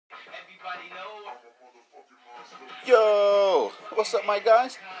Yo, what's up, my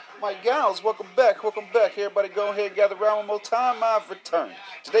guys? My gals, welcome back. Welcome back. Everybody go ahead and gather around one more time. I've returned.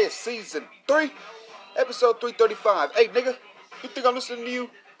 Today is season 3, episode 335. Hey, nigga, you think I'm listening to you?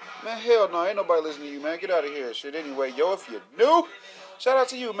 Man, hell no, ain't nobody listening to you, man. Get out of here. Shit, anyway, yo, if you're new, shout out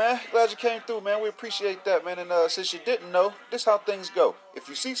to you, man. Glad you came through, man. We appreciate that, man. And since you didn't know, this how things go. If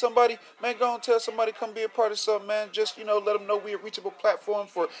you see somebody, man, go and tell somebody come be a part of something, man. Just, let them know we're a reachable platform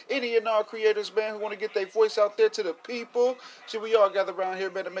for any and all creators, man, who want to get their voice out there to the people. Shit, we all gather around here,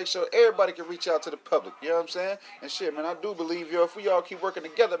 man, to make sure everybody can reach out to the public. You know what I'm saying? And shit, man, I do believe, if we all keep working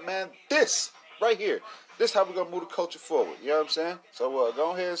together, man, this right here, this how we're going to move the culture forward. You know what I'm saying? So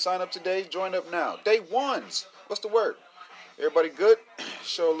go ahead and sign up today. Join up now. Day ones. What's the word? Everybody good?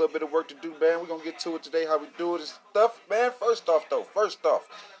 Show a little bit of work to do, man. We're going to get to it today, how we do it and stuff. Man, first off,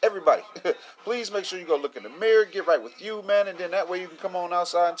 everybody, please make sure you go look in the mirror, get right with you, man, and then that way you can come on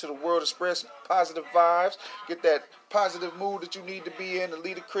outside into the world, express positive vibes, get that positive mood that you need to be in to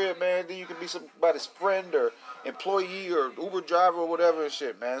lead a crib, man. Then you can be somebody's friend or employee or Uber driver or whatever and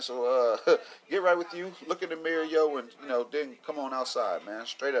shit, man. So get right with you, look in the mirror, yo, and then come on outside, man.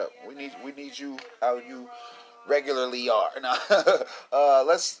 Straight up, we need you how you regularly are. Now,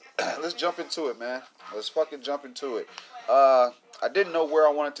 let's jump into it, man. Let's fucking jump into it. I didn't know where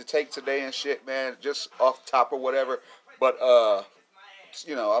I wanted to take today and shit, man. Just off top or whatever, but I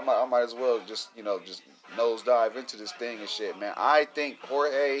might as well just nosedive into this thing and shit, man. I think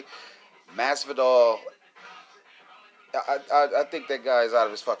Jorge Masvidal. I think that guy is out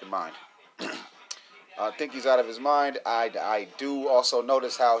of his fucking mind. I think he's out of his mind. I do also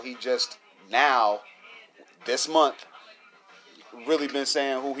notice how he just now, this month, really been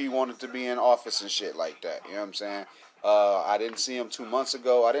saying who he wanted to be in office and shit like that. You know what I'm saying? I didn't see him 2 months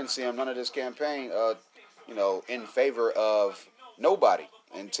ago. I didn't see him none of this campaign, in favor of nobody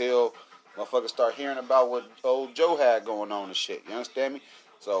until motherfuckers start hearing about what old Joe had going on and shit. You understand me?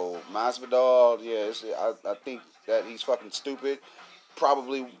 So, Masvidal, I think that he's fucking stupid.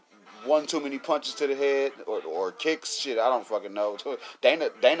 Probably one too many punches to the head or kicks. Shit, I don't fucking know.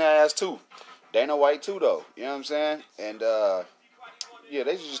 Dana ass too. Dana White too, though. You know what I'm saying? And,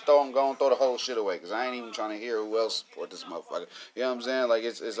 they should just go and throw the whole shit away, because I ain't even trying to hear who else support this motherfucker. You know what I'm saying? Like,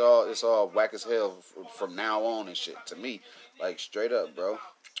 it's all whack as hell from now on and shit to me. Like, straight up, bro.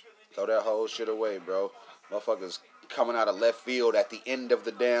 Throw that whole shit away, bro. Motherfuckers coming out of left field at the end of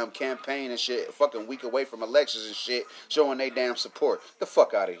the damn campaign and shit, fucking week away from elections and shit, showing they damn support. The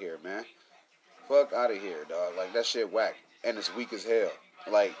fuck out of here, man. Fuck out of here, dog. Like, that shit whack. And it's weak as hell.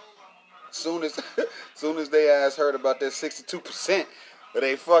 Like, soon as they ass heard about that 62% of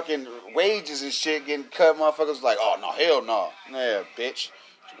they fucking wages and shit getting cut, motherfuckers like, oh, no, hell no. Yeah, bitch.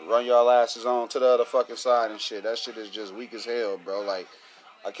 Run y'all asses on to the other fucking side and shit. That shit is just weak as hell, bro. Like,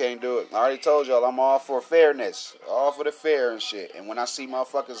 I can't do it. I already told y'all I'm all for fairness. All for the fair and shit. And when I see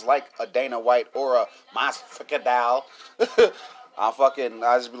motherfuckers like a Dana White or a Masvidal, I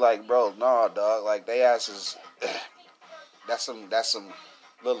just be like, bro, nah, dog. Like, they asses, that's some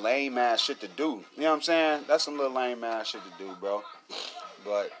little lame ass shit to do. You know what I'm saying? That's some little lame ass shit to do, bro.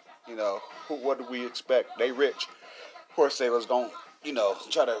 But, what do we expect? They rich. Of course they was gonna,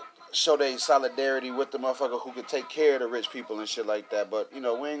 try to show their solidarity with the motherfucker who could take care of the rich people and shit like that. But, we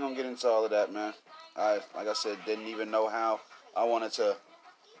ain't gonna get into all of that, man. Like I said, didn't even know how I wanted to.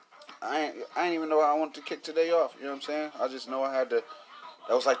 I ain't even know how I wanted to kick today off. You know what I'm saying? I just know I had to.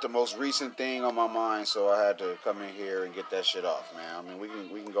 That was like the most recent thing on my mind, so I had to come in here and get that shit off, man. I mean,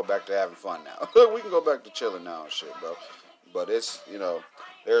 we can go back to having fun now. We can go back to chilling now and shit, bro. But it's,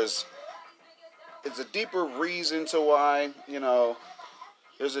 it's a deeper reason to why,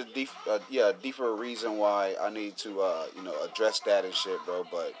 there's a deeper reason why I need to, address that and shit, bro.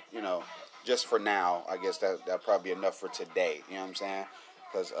 But, just for now, I guess that'll probably be enough for today. You know what I'm saying?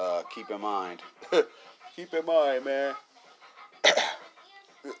 Because, keep in mind, man,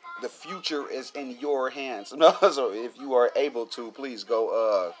 the future is in your hands. No, so if you are able to, please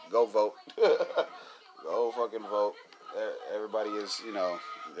go vote. Go fucking vote. Everybody is,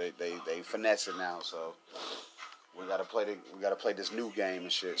 they finesse it now, so we gotta play this new game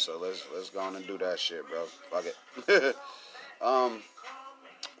and shit. So let's go on and do that shit, bro. Fuck it.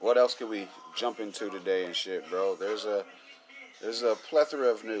 What else can we jump into today and shit, bro? There's a plethora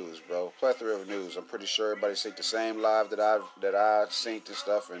of news, bro. I'm pretty sure everybody seen the same live that I've seen and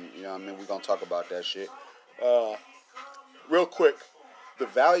stuff, and we're gonna talk about that shit. Real quick, the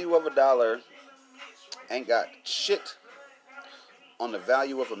value of $1 ain't got shit on the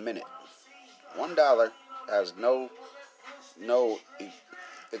value of a minute. $1 has no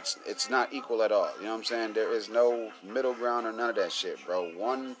it's not equal at all. You know what I'm saying? There is no middle ground or none of that shit, bro.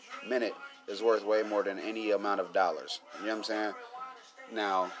 1 minute is worth way more than any amount of dollars. You know what I'm saying?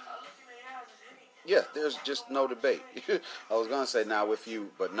 Now, yeah, there's just no debate. I was gonna say now with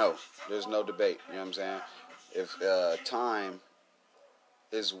you, but no, there's no debate. You know what I'm saying? If time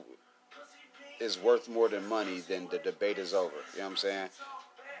is worth more than money, then the debate is over. You know what I'm saying?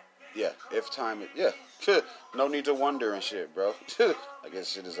 Yeah, if time, yeah, no need to wonder and shit, bro. I guess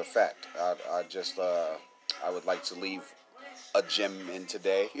shit is a fact. I just, I would like to leave a gem in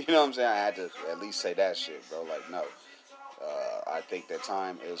today. You know what I'm saying? I had to at least say that shit, bro. Like, no, I think that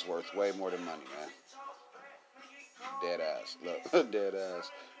time is worth way more than money, man. Dead ass. Look, dead ass.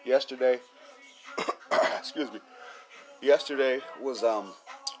 Yesterday, excuse me. Yesterday was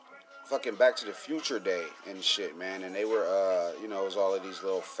fucking Back to the Future Day and shit, man. And they were, you know, it was all of these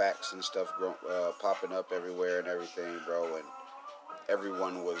little facts and stuff popping up everywhere and everything, bro. And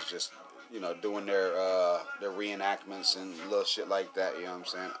everyone was just, you know, doing their reenactments and little shit like that. You know what I'm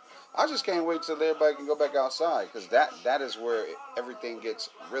saying? I just can't wait till everybody can go back outside, because that is where everything gets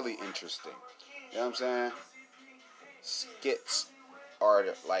really interesting. You know what I'm saying? Skits are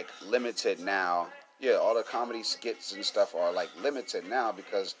like limited now. Yeah, all the comedy skits and stuff are like limited now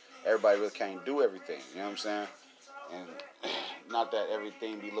because everybody really can't do everything. You know what I'm saying? And not that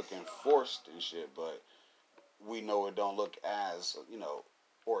everything be looking forced and shit, but we know it don't look as, you know,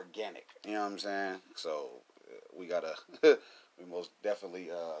 organic. You know what I'm saying? So we gotta, we most definitely,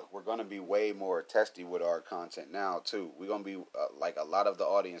 we're gonna be way more testy with our content now too. We're gonna be like a lot of the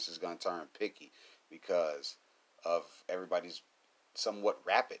audience is gonna turn picky because of everybody's somewhat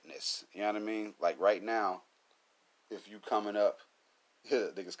rapidness. You know what I mean? Like right now, if you coming up,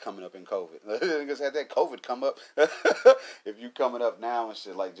 niggas coming up in COVID. Niggas had that COVID come up. If you coming up now and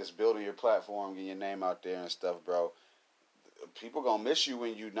shit, like just building your platform, getting your name out there and stuff, bro, people gonna miss you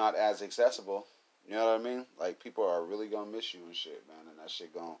when you not as accessible. You know what I mean? Like people are really gonna miss you and shit, man. And that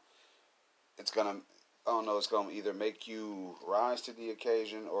shit it's gonna, I don't know, it's gonna either make you rise to the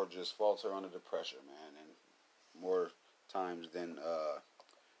occasion or just falter under the pressure, man. And more times than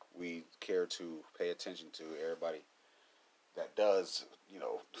we care to pay attention to, everybody that does, you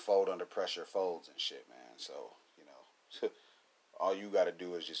know, fold under pressure folds and shit, man. So, you know, all you got to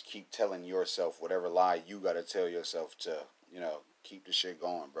do is just keep telling yourself whatever lie you got to tell yourself to, you know, keep the shit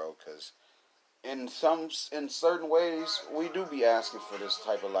going, bro. Because in certain ways, we do be asking for this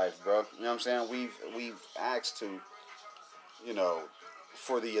type of life, bro. You know what I'm saying? We've asked to, you know,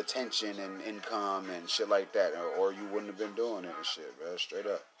 for the attention and income and shit like that, or you wouldn't have been doing it and shit, bro. Straight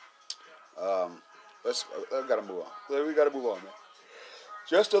up. We gotta move on. We gotta move on, man.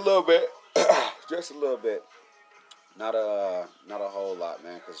 Just a little bit. Just a little bit. Not a whole lot,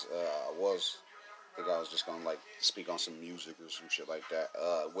 man. Cause I think I was just gonna like speak on some music or some shit like that.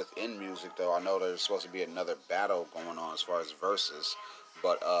 Within music, though, I know there's supposed to be another battle going on as far as verses,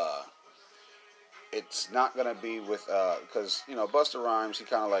 but it's not gonna be with because you know Busta Rhymes, he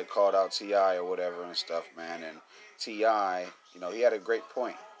kind of like called out T.I. or whatever and stuff, man. And T.I., you know, he had a great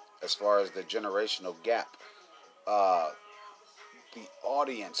point as far as the generational gap. The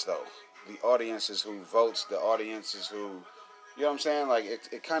audience, though, the audience is who votes. The audience is who, you know what I'm saying? Like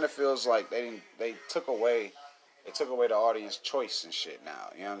it kind of feels like they took away the audience choice and shit now.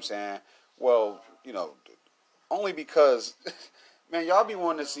 You know what I'm saying? Well, you know, only because. Man, y'all be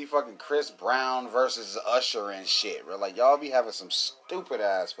wanting to see fucking Chris Brown versus Usher and shit, bro. Like, y'all be having some stupid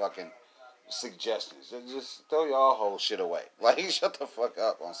ass fucking suggestions. Just throw y'all whole shit away. Like, shut the fuck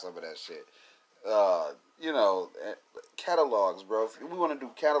up on some of that shit. You know, catalogs, bro. If we want to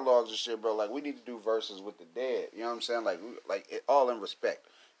do catalogs and shit, bro, like, we need to do verses with the dead. You know what I'm saying? Like all in respect.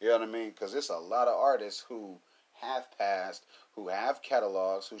 You know what I mean? Because there's a lot of artists who have passed, who have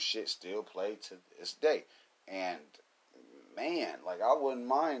catalogs, who shit still play to this day. And man, like I wouldn't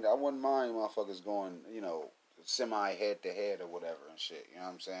mind motherfuckers going, you know, semi head to head or whatever and shit, you know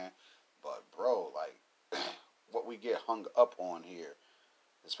what I'm saying? But bro, like what we get hung up on here,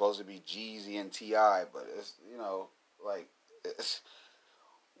 it's supposed to be Jeezy and T.I., but it's, you know, like it's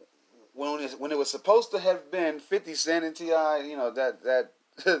when it was supposed to have been 50 Cent and T.I., you know, that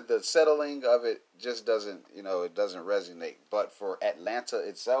the settling of it just doesn't, you know, it doesn't resonate. But for Atlanta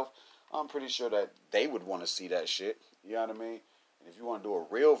itself, I'm pretty sure that they would want to see that shit. You know what I mean? And if you want to do a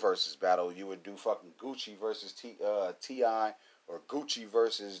real versus battle, you would do fucking Gucci versus T.I. or Gucci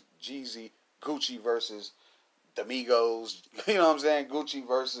versus Jeezy, Gucci versus the Migos. You know what I'm saying? Gucci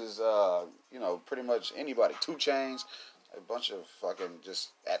versus, you know, pretty much anybody. 2 Chainz, a bunch of fucking just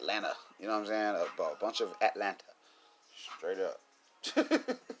Atlanta. You know what I'm saying? A bunch of Atlanta. Straight up.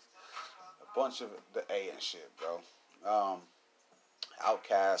 A bunch of the A and shit, bro.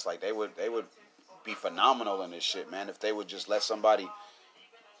 Outkast, like they would be phenomenal in this shit, man. If they would just let somebody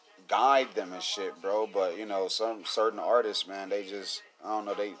guide them and shit, bro. But you know, some certain artists, man, they just I don't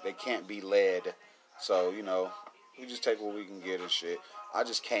know, they can't be led. So you know, we just take what we can get and shit. I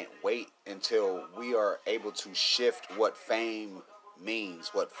just can't wait until we are able to shift what fame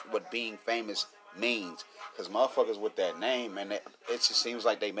means, what being famous means. Because motherfuckers with that name, man, it just seems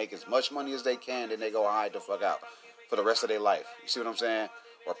like they make as much money as they can, then they go hide the fuck out for the rest of their life. You see what I'm saying?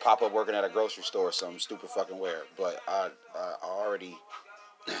 Or pop up working at a grocery store or some stupid fucking where. But I'm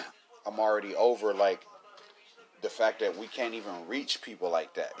already over like the fact that we can't even reach people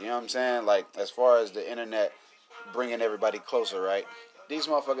like that. You know what I'm saying? Like as far as the internet bringing everybody closer, right? These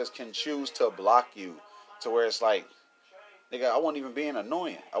motherfuckers can choose to block you to where it's like, nigga, I wasn't even being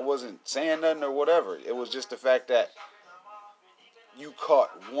annoying. I wasn't saying nothing or whatever. It was just the fact that you caught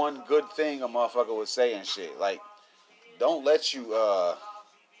one good thing a motherfucker was saying shit. Like, don't let you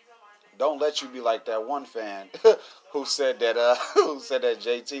be like that one fan who said that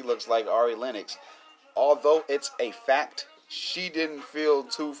JT looks like Ari Lennox. Although it's a fact, she didn't feel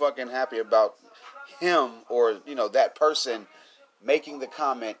too fucking happy about him or, you know, that person making the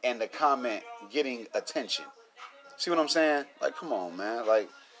comment and the comment getting attention. See what I'm saying? Like, come on, man. Like,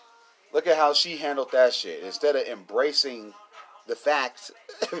 look at how she handled that shit. Instead of embracing the facts,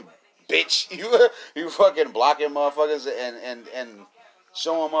 bitch, you fucking blocking motherfuckers and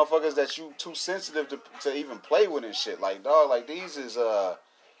showing motherfuckers that you too sensitive to even play with and shit. Like, dog, like these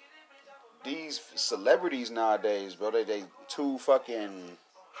celebrities nowadays, bro, they too fucking,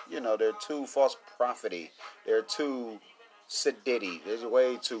 you know, they're too false prophety. They're too sedity. They're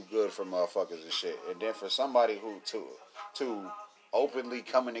way too good for motherfuckers and shit. And then for somebody who to openly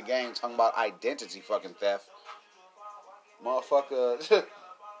come in the game talking about identity fucking theft, motherfucker,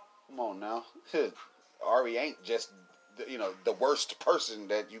 come on now. Ari ain't just, you know, the worst person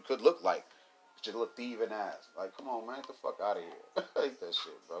that you could look like. Just look thieving ass. Like, come on, man, get the fuck out of here. I hate that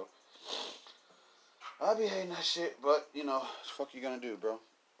shit, bro. I be hating that shit, but, you know, fuck you gonna do, bro?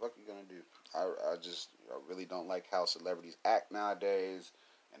 Fuck you gonna do? I really don't like how celebrities act nowadays.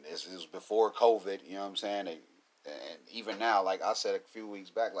 And this is before COVID, you know what I'm saying? And even now, like I said a few weeks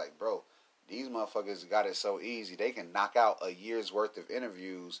back, like, bro, these motherfuckers got it so easy. They can knock out a year's worth of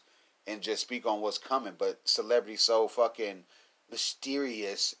interviews and just speak on what's coming. But celebrities so fucking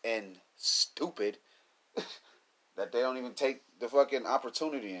mysterious and stupid that they don't even take the fucking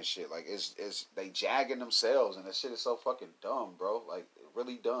opportunity and shit. Like, it's they jagging themselves, and that shit is so fucking dumb, bro. Like,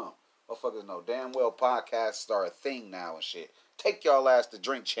 really dumb. Motherfuckers know damn well podcasts are a thing now and shit. Take y'all ass to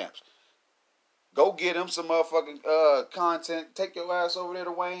Drink Champs. Go get them some motherfucking content. Take your ass over there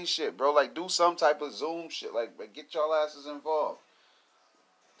to Wayne shit, bro. Like, do some type of Zoom shit. Like get y'all asses involved.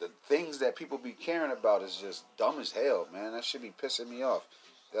 The things that people be caring about is just dumb as hell, man. That should be pissing me off.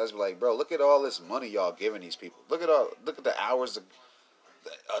 Guys be like, bro, look at all this money y'all giving these people. Look at the hours of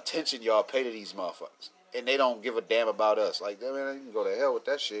attention y'all pay to these motherfuckers. And they don't give a damn about us. Like, man, you can go to hell with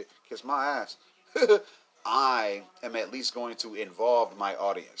that shit. Kiss my ass. I am at least going to involve my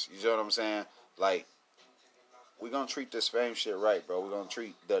audience. You know what I'm saying? Like, we're going to treat this fame shit right, bro. We're going to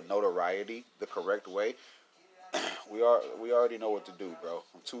treat the notoriety the correct way. We already know what to do, bro.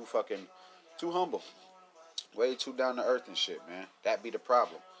 I'm too humble. Way too down to earth and shit, man. That be the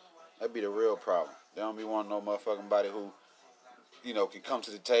problem. That be the real problem. They don't be wanting no motherfucking body who, you know, can come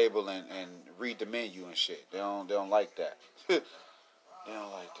to the table and read the menu and shit. They don't like that. They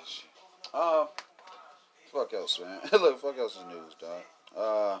don't like this shit. Fuck else, man. Look, fuck else is news,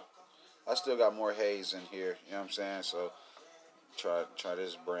 dog. I still got more haze in here. You know what I'm saying? So try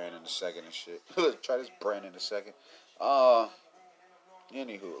this brand in a second and shit. Try this brand in a second.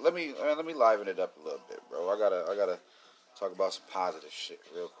 Anywho, let me liven it up a little bit, bro. I gotta talk about some positive shit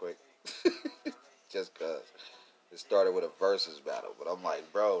real quick. Just cause it started with a versus battle, but I'm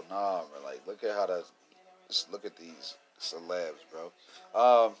like, bro, nah, man. Like, look at these celebs,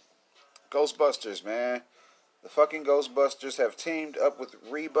 bro. Ghostbusters, man. The fucking Ghostbusters have teamed up with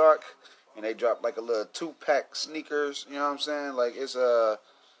Reebok, and they dropped like a little 2-pack sneakers. You know what I'm saying? Like, it's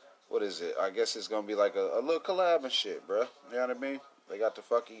what is it? I guess it's gonna be like a little collab and shit, bro. You know what I mean? They got the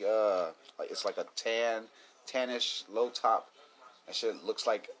fucking like it's like a tannish low top. That shit looks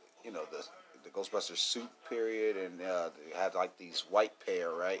like, you know, the Ghostbusters suit period, and they had like these white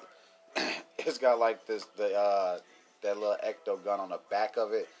pair, right? It's got like that little ecto gun on the back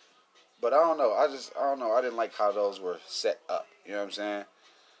of it. But I don't know. I don't know. I didn't like how those were set up. You know what I'm saying?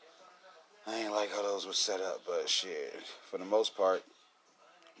 I ain't like how those were set up, but shit, for the most part,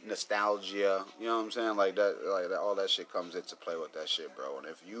 nostalgia. You know what I'm saying? Like that, all that shit comes into play with that shit, bro. And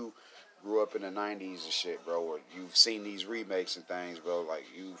if you grew up in the 90s and shit, bro, or you've seen these remakes and things, bro, like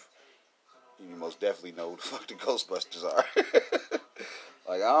you most definitely know who the fuck the Ghostbusters are.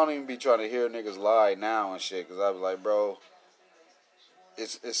 Like, I don't even be trying to hear niggas lie now and shit, because I was like, bro,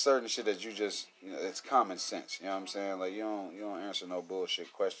 it's certain shit that you just, it's common sense, you know what I'm saying? Like, you don't answer no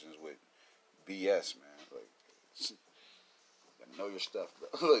bullshit questions with BS, man. Like, you gotta know your stuff, bro.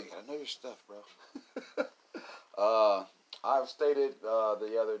 Look, you gotta know your stuff, bro. I've stated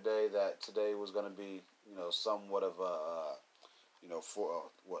the other day that today was gonna be, somewhat of a, for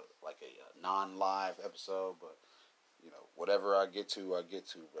like a non-live episode, but whatever I get to,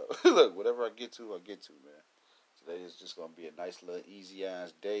 bro. Look, whatever I get to, man. Today is just gonna be a nice little easy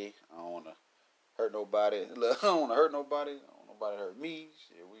ass day. I don't wanna hurt nobody. Look, I don't wanna hurt nobody. I don't want nobody to hurt me.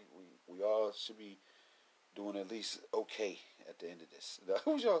 Shit, we all should be doing at least okay at the end of this.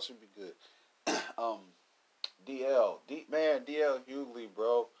 We all should be good. DL Hughley,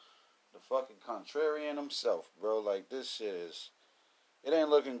 bro. The fucking contrarian himself, bro. Like, this shit it ain't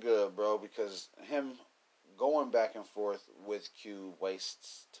looking good, bro, because him going back and forth with Q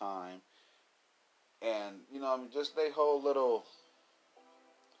wastes time. And, just they whole little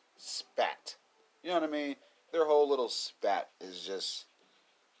spat. You know what I mean? Their whole little spat is just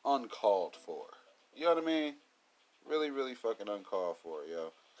uncalled for. You know what I mean? Really, really fucking uncalled for,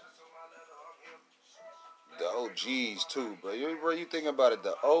 yo. The OGs, too, bro. You think about it,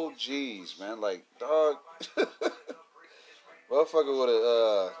 the OGs, man. Like, dog. Motherfucker would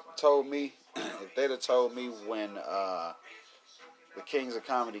have told me, if they'd have told me when the Kings of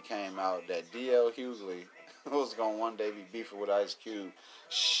Comedy came out that DL Hughley was going to one day be beefing with Ice Cube,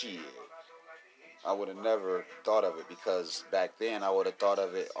 shit. I would have never thought of it, because back then I would have thought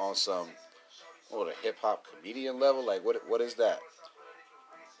of it on some, a hip-hop comedian level. Like, what is that?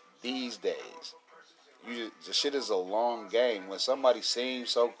 These days, the shit is a long game. When somebody seems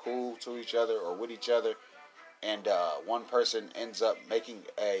so cool to each other or with each other, and one person ends up making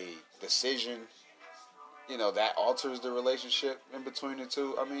a decision, that alters the relationship in between the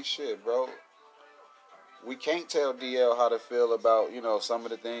two. I mean, shit, bro. We can't tell DL how to feel about, some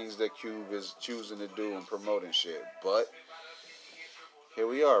of the things that Cube is choosing to do and promoting shit. But here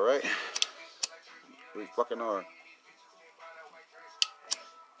we are, right? We fucking are.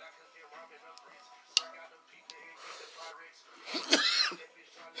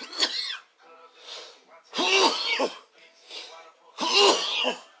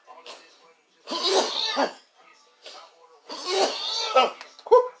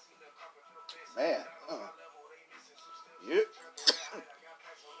 Man. Yep.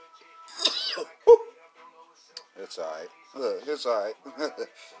 It's alright. It's alright.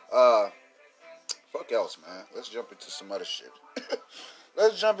 Fuck else, man. Let's jump into some other shit.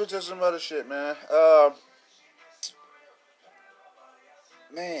 Man.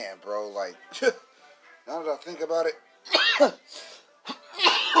 Man, bro, like, now that I think about it,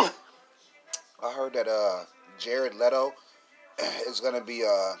 I heard that Jared Leto is gonna be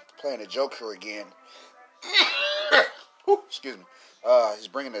playing the Joker again. Excuse me. He's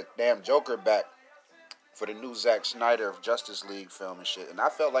bringing the damn Joker back for the new Zack Snyder Justice League film and shit. And I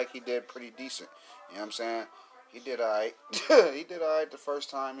felt like he did pretty decent. You know what I'm saying? He did alright. He did alright the first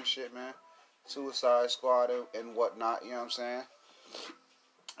time and shit, man. Suicide Squad and whatnot. You know what I'm saying?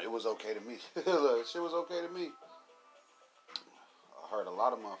 It was okay to me. Look, shit was okay to me. I heard a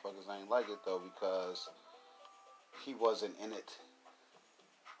lot of motherfuckers ain't like it, though, because he wasn't in it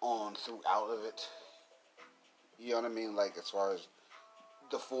on throughout of it. You know what I mean? Like, as far as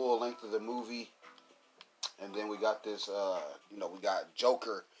the full length of the movie. And then we got this, we got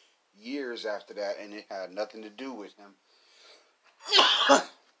Joker years after that, and it had nothing to do with him.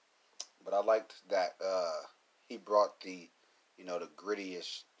 But I liked that he brought the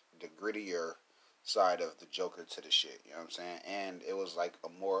grittier side of the Joker to the shit. You know what I'm saying? And it was like a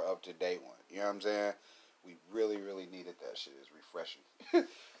more up-to-date one. You know what I'm saying? We really, really needed that shit. It's refreshing.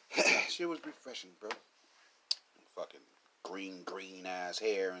 Shit was refreshing, bro. Fucking green ass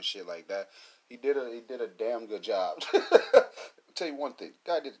hair and shit like that. He did a damn good job. I'll tell you one thing.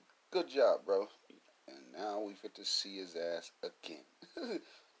 Guy did a good job, bro. And now we get to see his ass again.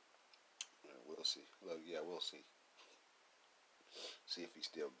 We'll see. Look, yeah, we'll see. See if he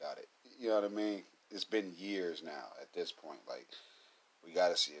still got it. You know what I mean? It's been years now at this point. Like, we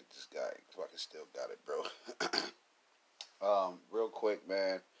gotta see if this guy fucking still got it, bro. Real quick,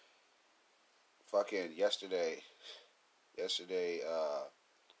 man. Fucking yesterday,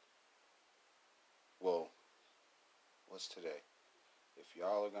 well, what's today? If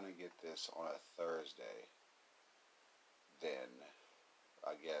y'all are gonna get this on a Thursday, then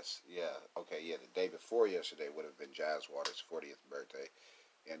I guess, the day before yesterday would have been Jazz Water's 40th birthday.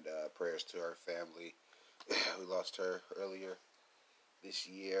 And prayers to her family. We lost her earlier this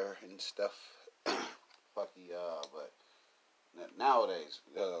year and stuff. Fuck yeah, but nowadays,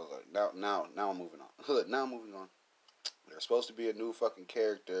 now I'm moving on. Now I'm moving on. There's supposed to be a new fucking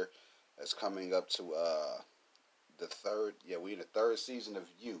character that's coming up to the third. Yeah, we in the third season of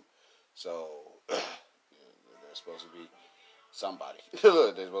You. So yeah, there's supposed to be somebody. There's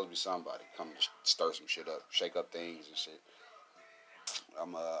supposed to be somebody come to stir some shit up, shake up things and shit.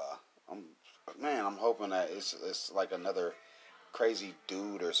 I'm I'm man, I'm hoping that it's like another crazy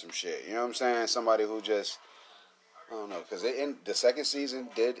dude or some shit. You know what I'm saying? Somebody who just I don't know, because the second season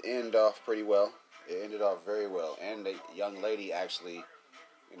did end off pretty well. It ended off very well, and the young lady actually,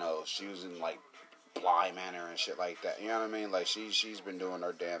 she was in like Bly Manor and shit like that. You know what I mean? Like she's been doing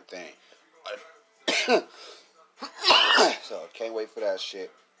her damn thing. So can't wait for that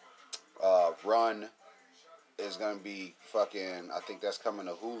shit. Run is gonna be fucking. I think that's coming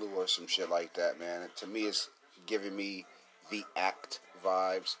to Hulu or some shit like that, man. To me, it's giving me the Act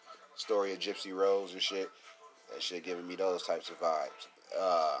vibes. Story of Gypsy Rose and shit. That shit giving me those types of vibes.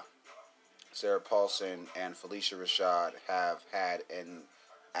 Sarah Paulson and Felicia Rashad have had an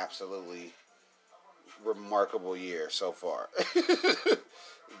absolutely remarkable year so far.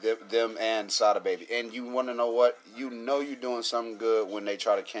 them and Sada Baby. And you want to know what? You know you're doing something good when they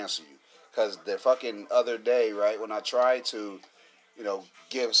try to cancel you. Because the fucking other day, right, when I tried to,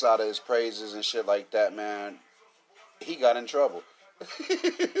 give Sada his praises and shit like that, man, he got in trouble.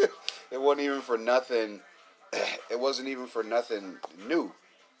 It wasn't even for nothing. It wasn't even for nothing new.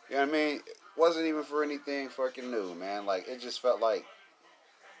 You know what I mean? It wasn't even for anything fucking new, man. Like, it just felt like,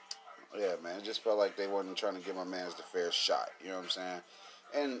 yeah, man, it just felt like they wasn't trying to give my man's the fair shot. You know what I'm saying?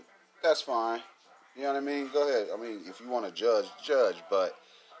 And that's fine. You know what I mean? Go ahead. I mean, if you want to judge. But,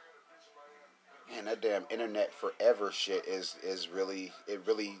 man, that damn internet forever shit is really, it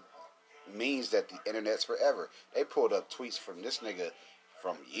really means that the internet's forever. They pulled up tweets from this nigga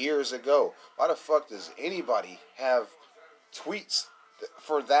from years ago. Why the fuck does anybody have tweets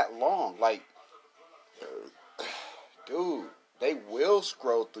for that long? Like, dude, they will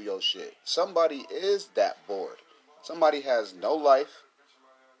scroll through your shit. Somebody is that bored. Somebody has no life.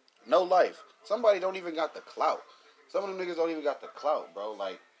 No life. Somebody don't even got the clout. Some of them niggas don't even got the clout, bro.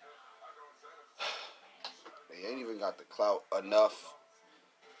 Like, they ain't even got the clout enough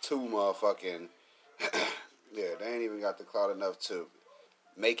to motherfucking... yeah, they ain't even got the clout enough to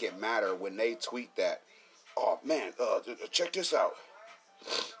make it matter when they tweet that. Oh, man, check this out.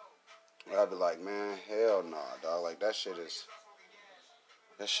 I'd be like, man, hell nah, dog. Like, that shit is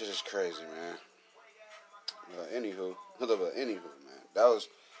crazy, man. Anywho, man. That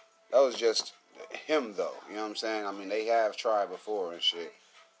was just him, though. You know what I'm saying? I mean, they have tried before and shit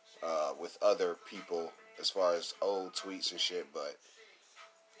with other people as far as old tweets and shit, but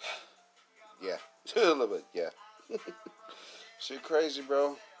yeah, a little bit, yeah. Shit crazy,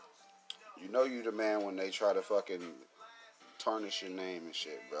 bro. You know you the man when they try to fucking tarnish your name and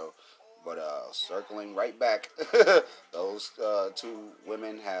shit, bro. But circling right back, those two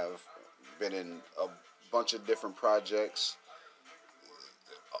women have been in a bunch of different projects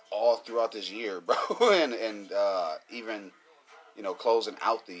all throughout this year, bro, and even closing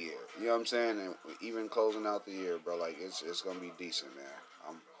out the year. You know what I'm saying? And even closing out the year, bro. Like it's gonna be decent, man.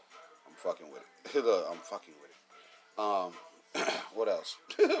 I'm fucking with it. I'm fucking with it. What else?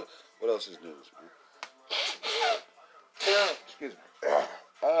 What else is news, man? Excuse me.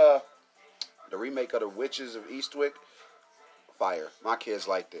 The remake of The Witches of Eastwick, fire. My kids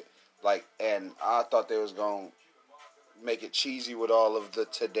liked it. Like, and I thought they was gonna make it cheesy with all of the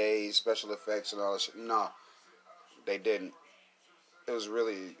today's special effects and all that shit. Nah, they didn't. It was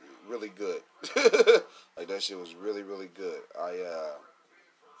really, really good. Like that shit was really, really good.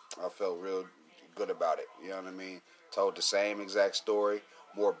 I felt real good about it. You know what I mean? Told the same exact story.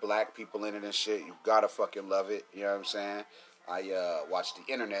 More black people in it and shit. You gotta fucking love it. You know what I'm saying? I watch the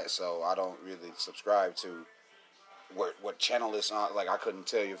internet, so I don't really subscribe to what channel it's on. Like, I couldn't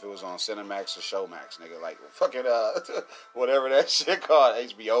tell you if it was on Cinemax or Showmax, nigga. Like, fucking, whatever that shit called.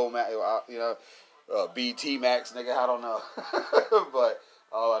 HBO Max, BT Max, nigga. I don't know. But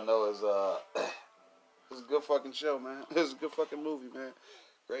all I know is, it's a good fucking show, man. It's a good fucking movie, man.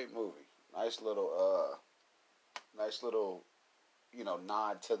 Great movie. Nice little,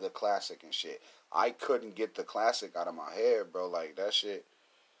 nod to the classic and shit. I couldn't get the classic out of my head, bro. Like, that shit,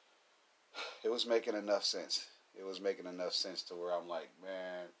 it was making enough sense. It was making enough sense to where I'm like,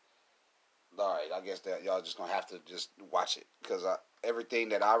 man, all right, I guess that y'all just gonna have to just watch it. Because everything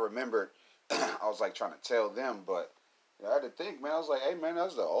that I remembered, I was like trying to tell them, but I had to think, man. I was like, hey, man,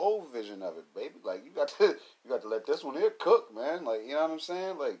 that's the old vision of it, baby. Like, you got to let this one here cook, man. Like, you know what I'm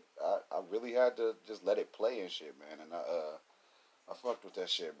saying? Like, I really had to just let it play and shit, man. And I fucked with that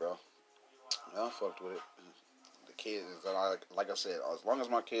shit, bro. I fucked with it. The kids, like I said, as long as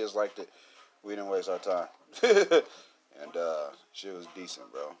my kids liked it, we didn't waste our time. And shit was decent,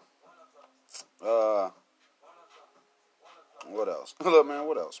 bro. What else? Look, man,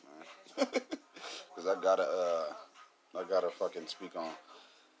 what else, man? Because I gotta fucking speak on.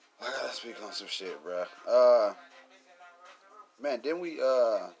 I gotta speak on some shit, bro. Man, didn't we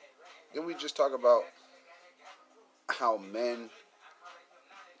just talk about how men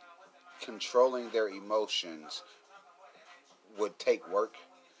controlling their emotions would take work?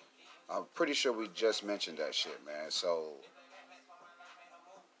 I'm pretty sure we just mentioned that shit, man. So,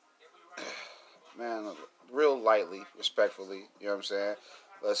 man, real lightly, respectfully, you know what I'm saying?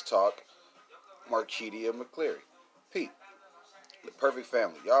 Let's talk Marquita McCleary. Pete, the Perfect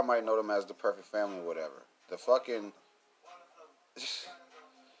Family. Y'all might know them as the Perfect Family or whatever. The fucking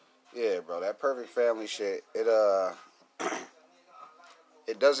yeah, bro, that Perfect Family shit. It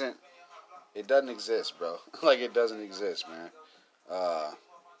doesn't exist, bro. Like it doesn't exist, man. Uh,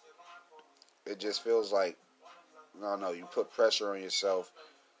 it just feels like no. You put pressure on yourself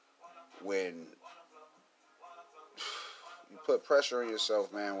when you put pressure on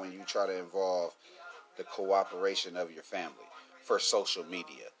yourself, man, when you try to involve the cooperation of your family for social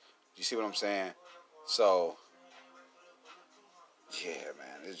media. You see what I'm saying? So, yeah,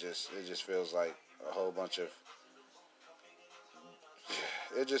 man, it just feels like a whole bunch of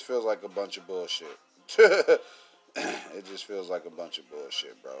it just feels like a bunch of bullshit. It just feels like a bunch of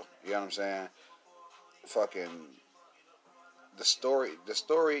bullshit, bro. You know what I'm saying? Fucking the story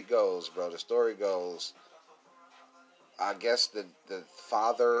goes, bro. The story goes. I guess the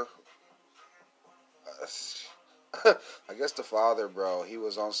father. I guess the father, bro. He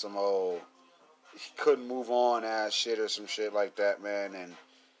was on some old. He couldn't move on ass shit or some shit like that, man. And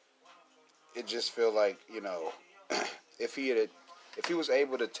it just feel like if he was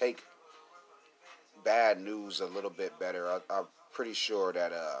able to take bad news a little bit better, I'm pretty sure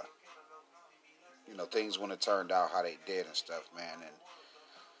that things wouldn't have turned out how they did and stuff, man. And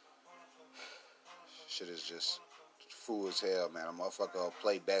shit is just fool as hell, man. A motherfucker will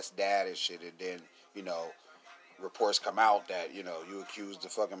play best dad and shit, and then reports come out that you accused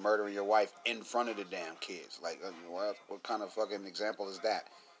of fucking murdering your wife in front of the damn kids. Like, what kind of fucking example is that?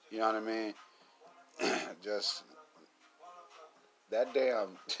 You know what I mean? Just that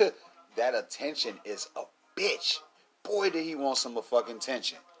damn that attention is a bitch. Boy, did he want some fucking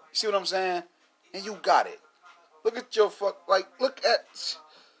attention. You see what I'm saying? And you got it. Look at your look at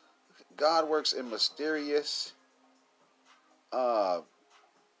God works in mysterious,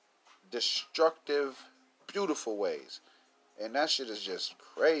 destructive, beautiful ways. And that shit is just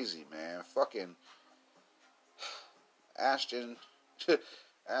crazy, man. Fucking Ashton,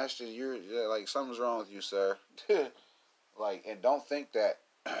 Ashton, you're like, something's wrong with you, sir. Like, and don't think that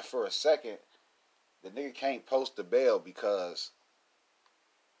for a second the nigga can't post the bail because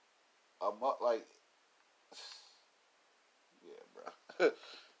like, yeah, bro.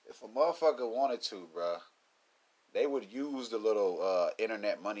 If a motherfucker wanted to, bro, they would use the little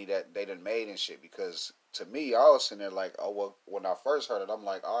internet money that they done made and shit. Because to me, I was sitting there like, oh well. When I first heard it, I'm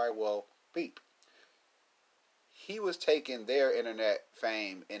like, all right, well, peep. He was taking their internet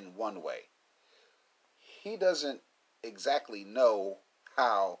fame in one way. He doesn't exactly know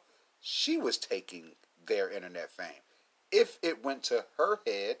how she was taking their internet fame. If it went to her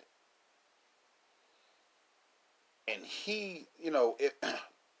head, and he,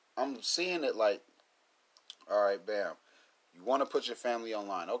 I'm seeing it like, all right, bam. You want to put your family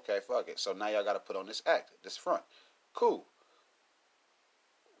online. Okay, fuck it. So now y'all got to put on this act, this front. Cool.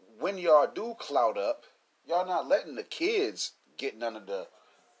 When y'all do clout up, y'all not letting the kids get none of the,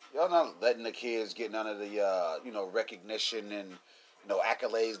 recognition and,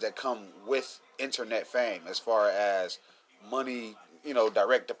 accolades that come with internet fame as far as money,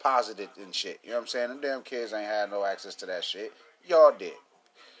 direct deposited and shit. You know what I'm saying? Them damn kids ain't had no access to that shit. Y'all did.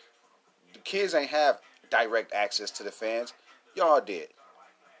 The kids ain't have direct access to the fans. Y'all did.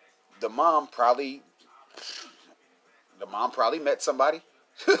 The mom probably met somebody.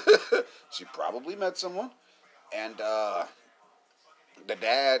 She probably met someone. And the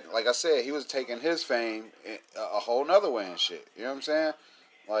dad, like I said, he was taking his fame a whole nother way and shit. You know what I'm saying?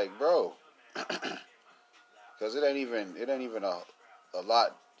 Like, bro, because it ain't even a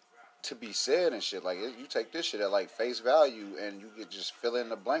lot to be said and shit. Like, you take this shit at like face value and you could just fill in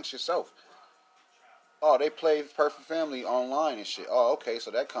the blanks yourself. Oh, they play Perfect Family online and shit. Oh, okay, so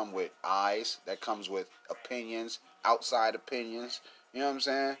that comes with eyes, that comes with opinions, outside opinions. You know what I'm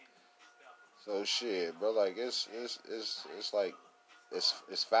saying? So shit, bro. Like it's like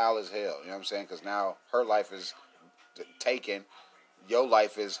it's foul as hell. You know what I'm saying? Because now her life is taken, your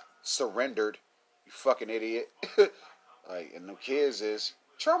life is surrendered. You fucking idiot. Like, and the kids is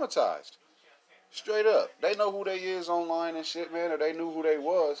traumatized. Straight up. They know who they is online and shit, man, or they knew who they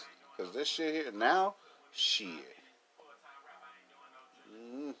was. Because this shit here now, shit.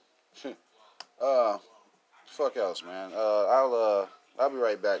 Mm. Fuck else, man. I'll be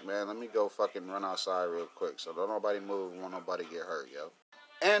right back, man. Let me go fucking run outside real quick. So don't nobody move, won't nobody get hurt, yo.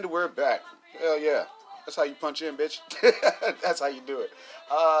 And we're back. Hell yeah. That's how you punch in, bitch. That's how you do it.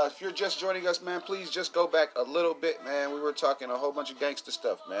 If you're just joining us, man, please just go back a little bit, man. We were talking a whole bunch of gangster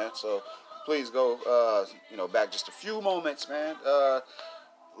stuff, man. So please go, back just a few moments, man.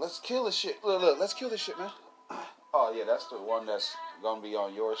 Let's kill this shit. Look, let's kill this shit, man. Oh, yeah, that's the one that's going to be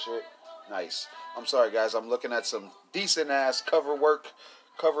on your shit. Nice. I'm sorry, guys. I'm looking at some decent-ass covered work,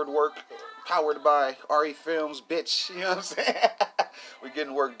 powered by RE Films, bitch. You know what I'm saying? We're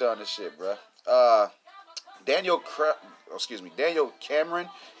getting work done and shit, bro. Daniel Cameron,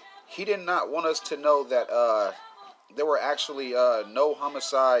 he did not want us to know that there were actually no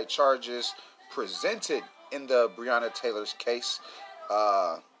homicide charges presented in the Breonna Taylor's case.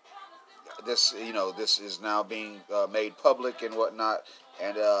 This is now being made public and whatnot,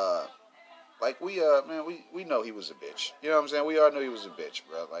 and we know he was a bitch. You know what I'm saying? We all knew he was a bitch,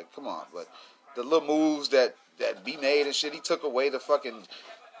 bro. Like, come on, but the little moves that be made and shit, he took away the fucking,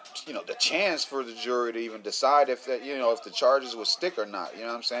 the chance for the jury to even decide if the charges would stick or not. You know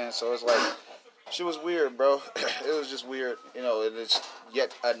what I'm saying? So it's like, shit was weird, bro. It was just weird, and it's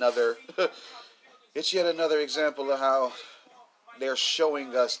yet another example of how they're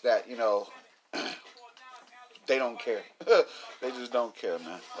showing us that, they don't care. They just don't care,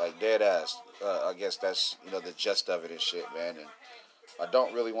 man. Like, dead ass. I guess that's, the gist of it and shit, man. And I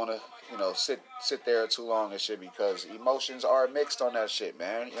don't really want to, sit there too long and shit, because emotions are mixed on that shit,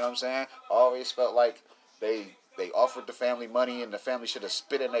 man. You know what I'm saying? I always felt like they offered the family money and the family should have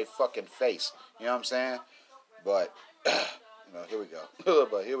spit in their fucking face. You know what I'm saying? But, here we go.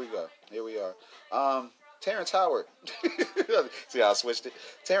 But here we go. Here we are. Terrence Howard. See how I switched it?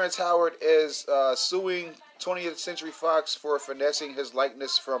 Terrence Howard is suing 20th Century Fox for finessing his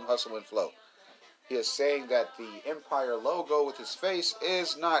likeness from Hustle and Flow. He is saying that the Empire logo with his face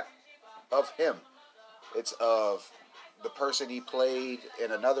is not of him. It's of the person he played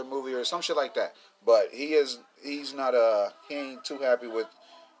in another movie or some shit like that. But he ain't too happy with,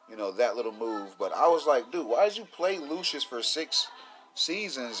 that little move. But I was like, dude, why did you play Lucius for 6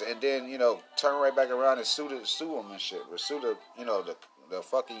 seasons and then, turn right back around and sue him and shit? Or sue the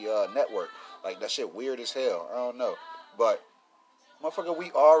fucking network. Like, that shit weird as hell. I don't know. But motherfucker,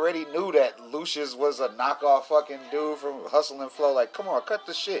 we already knew that Lucius was a knockoff fucking dude from Hustle and Flow. Like, come on, cut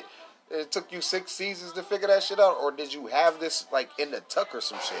the shit. It took you 6 seasons to figure that shit out? Or did you have this, like, in the tuck or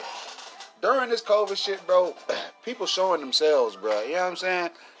some shit? During this COVID shit, bro, people showing themselves, bro. You know what I'm saying?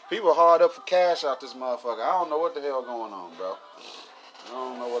 People hard up for cash out this motherfucker. I don't know what the hell going on, bro. I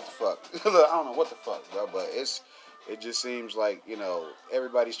don't know what the fuck. I don't know what the fuck, bro. But it just seems like,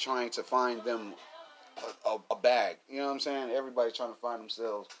 everybody's trying to find them a bag. You know what I'm saying? Everybody's trying to find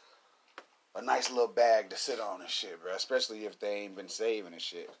themselves a nice little bag to sit on and shit, bro. Especially if they ain't been saving and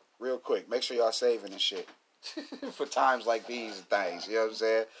shit. Real quick, make sure y'all saving and shit. For times like these things. You know what I'm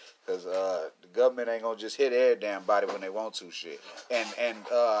saying? Because the government ain't gonna just hit every damn body when they want to shit. And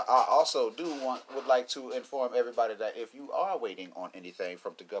I also would like to inform everybody that if you are waiting on anything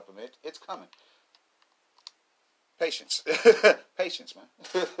from the government, it's coming. Patience. Patience, man.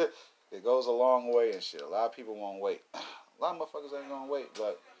 It goes a long way and shit. A lot of people won't wait. A lot of motherfuckers ain't gonna wait,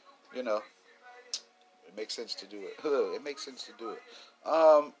 but it makes sense to do it. It makes sense to do it.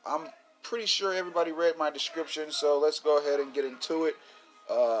 I'm pretty sure everybody read my description, so let's go ahead and get into it.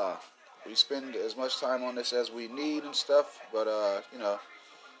 We spend as much time on this as we need and stuff, but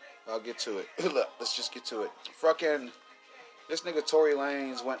I'll get to it. Look, let's just get to it. Fucking this nigga Tory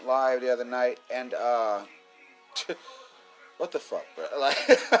Lanez went live the other night, and what the fuck, bro? Like,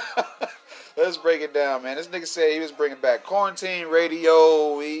 let's break it down, man. This nigga said he was bringing back quarantine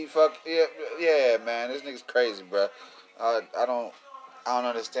radio. Yeah, man. This nigga's crazy, bro. I don't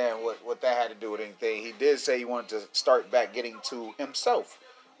understand what that had to do with anything. He did say he wanted to start back getting to himself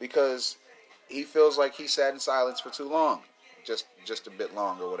because he feels like he sat in silence for too long, just a bit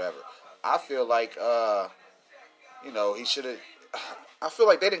long or whatever. I feel like he should have. I feel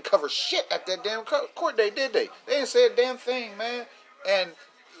like they didn't cover shit at that damn court date, did they? They didn't say a damn thing, man. And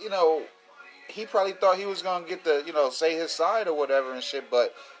he probably thought he was gonna get the say his side or whatever and shit.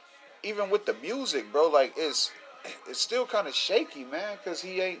 But even with the music, bro, like it's it's still kind of shaky, man, because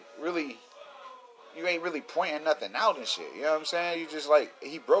you ain't really pointing nothing out and shit. You know what I'm saying? You just like,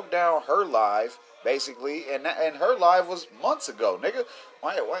 he broke down her live basically, and her live was months ago, nigga.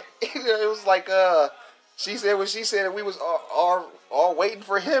 Why? It was like she said when she said we was all waiting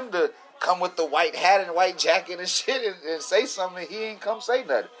for him to come with the white hat and white jacket and shit and say something. He ain't come say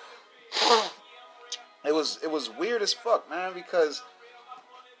nothing. It was weird as fuck, man, because,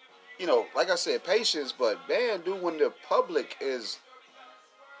 you know, like I said, patience, but man, dude, when the public is,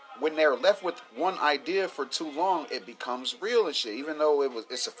 when they're left with one idea for too long, it becomes real and shit. Even though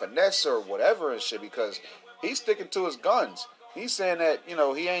it's a finesse or whatever and shit, because he's sticking to his guns. He's saying that, you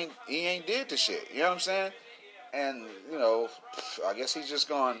know, he ain't did the shit. You know what I'm saying? And, you know, I guess he's just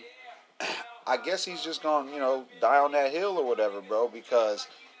going, you know, die on that hill or whatever, bro, because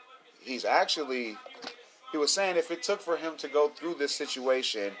he was saying if it took for him to go through this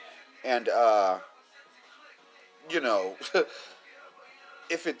situation and, you know,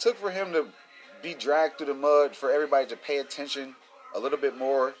 if it took for him to be dragged through the mud, for everybody to pay attention a little bit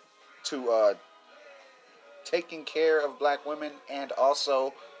more to taking care of black women and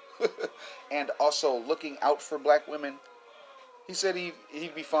also looking out for black women, he said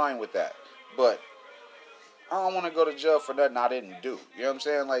he'd be fine with that. But I don't want to go to jail for nothing I didn't do. You know what I'm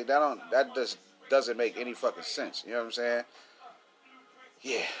saying? Like, that just doesn't make any fucking sense. You know what I'm saying?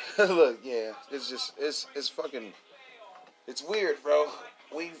 Yeah. Look, yeah. It's just, it's fucking, it's weird, bro.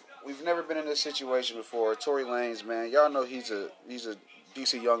 We've never been in this situation before. Tory Lanez, man, y'all know he's a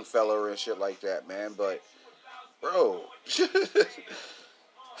decent young fella and shit like that, man. But, bro,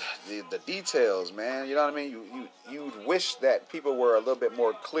 the details, man. You know what I mean? You'd wish that people were a little bit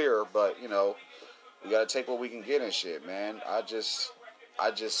more clear, but, you know, we gotta take what we can get and shit, man. I just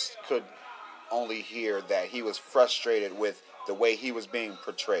could only hear that he was frustrated with the way he was being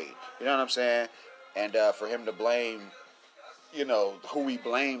portrayed. You know what I'm saying? And for him to blame, you know, who he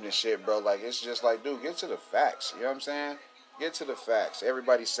blamed and shit, bro. Like, it's just like, dude, get to the facts. You know what I'm saying? Get to the facts.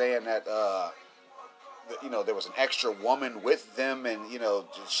 Everybody's saying that, you know, there was an extra woman with them, and, you know,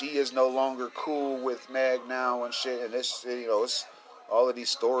 she is no longer cool with Meg now and shit. And it's, you know, it's all of these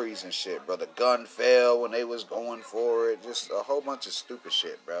stories and shit, bro. The gun fell when they was going for it. Just a whole bunch of stupid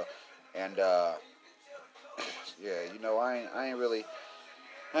shit, bro. And yeah, you know, I ain't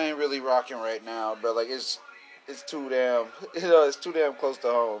really rocking right now, bro. Like, it's too damn, you know, it's too damn close to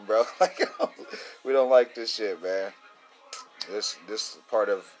home, bro. Like, we don't like this shit, man. This part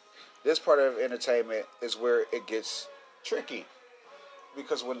of entertainment is where it gets tricky,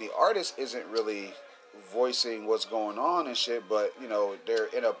 because when the artist isn't really voicing what's going on and shit, but, you know, they're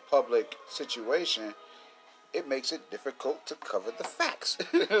in a public situation, it makes it difficult to cover the facts.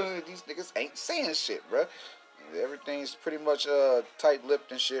 These niggas ain't saying shit, bro. Everything's pretty much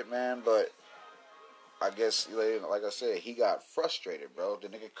tight-lipped and shit, man, but I guess, like I said, he got frustrated, bro. The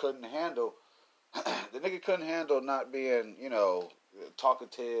nigga couldn't handle not being, you know,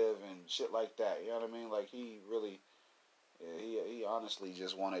 talkative and shit like that. You know what I mean? Like, he really, he honestly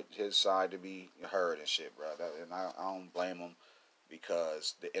just wanted his side to be heard and shit, bro. And I don't blame him,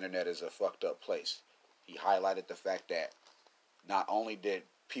 because the internet is a fucked up place. He highlighted the fact that not only did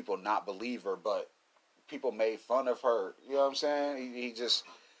people not believe her, but people made fun of her. You know what I'm saying?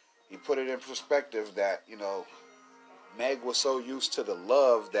 He put it in perspective that, you know, Meg was so used to the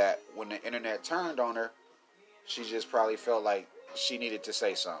love that when the internet turned on her, she just probably felt like she needed to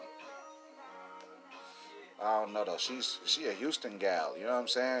say something. I don't know though. She a Houston gal. You know what I'm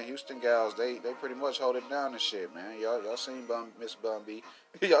saying? Houston gals, they pretty much hold it down and shit, man. Y'all seen Miss Bun B?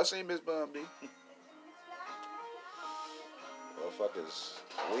 Y'all seen Miss Bun B? Motherfuckers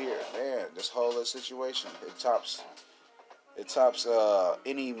weird, man. This whole situation, it tops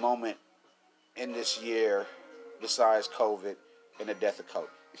any moment in this year besides COVID and the death of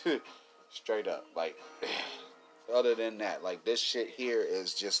Kobe. Straight up, like, other than that, like, this shit here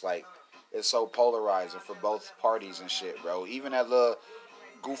is just like, it's so polarizing for both parties and shit, bro. Even that little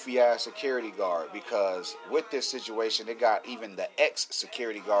goofy ass security guard, because with this situation, it got even the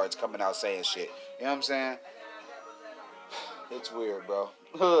ex-security guards coming out saying shit. You know what I'm saying? It's weird, bro.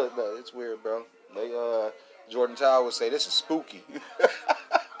 It's weird, bro. They, Jordan Tower would say, this is spooky.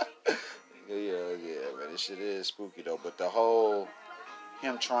 Yeah, man, this shit is spooky, though. But the whole,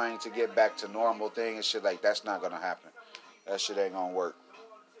 him trying to get back to normal thing and shit, like, that's not gonna happen. That shit ain't gonna work.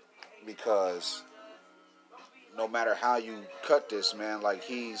 Because no matter how you cut this, man, like,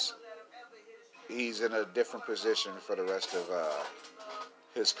 he's in a different position for the rest of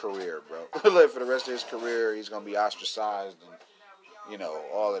his career, bro. Like, for the rest of his career, he's gonna be ostracized and, you know,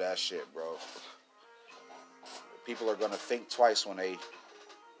 all of that shit, bro. People are gonna think twice when they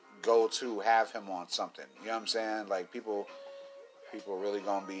go to have him on something. You know what I'm saying? Like people really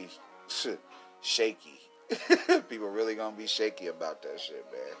gonna be shaky. People really gonna be shaky about that shit,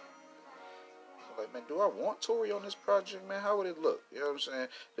 man. Like, man, do I want Tory on this project, man? How would it look? You know what I'm saying?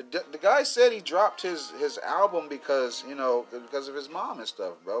 The guy said he dropped his album because, you know, because of his mom and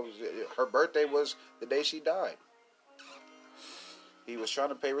stuff, bro. Her birthday was the day she died. He was trying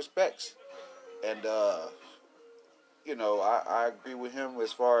to pay respects. And, you know, I agree with him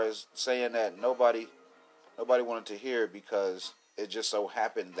as far as saying that nobody wanted to hear it because it just so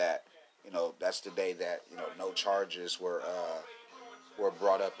happened that, you know, that's the day that, you know, no charges were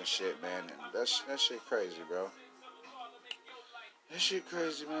brought up and shit, man. And that shit crazy, bro. That shit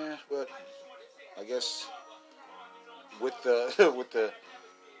crazy, man. But I guess with the with the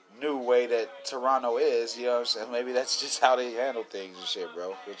new way that Toronto is, you know what I'm saying? Maybe that's just how they handle things and shit,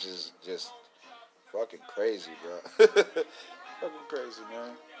 bro. Which is just fucking crazy, bro. Fucking crazy,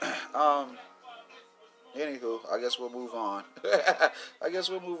 man. Anywho, I guess we'll move on. Man.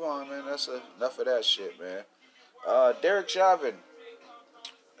 That's enough of that shit, man. Derek Chauvin,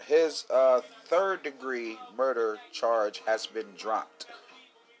 his third-degree murder charge has been dropped.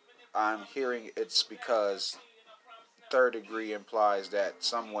 I'm hearing it's because third degree implies that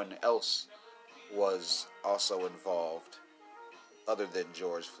someone else was also involved other than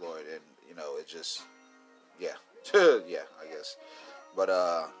George Floyd, and you know, it just, yeah. Yeah, I guess. But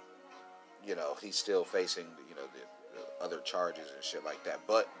you know, he's still facing, you know, the other charges and shit like that.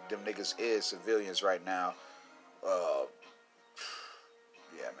 But them niggas is civilians right now.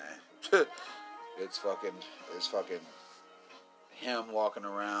 Yeah, man. It's fucking him walking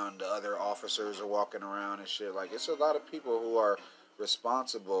around. The other officers are walking around and shit. Like, it's a lot of people who are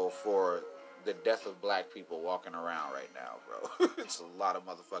responsible for the death of black people walking around right now, bro. It's a lot of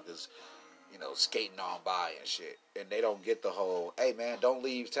motherfuckers, you know, skating on by and shit. And they don't get the whole, hey, man, don't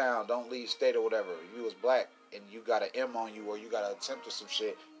leave town, don't leave state or whatever. If you was black and you got an M on you or you got an attempt or some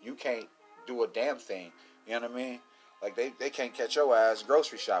shit, you can't do a damn thing. You know what I mean? Like, they can't catch your ass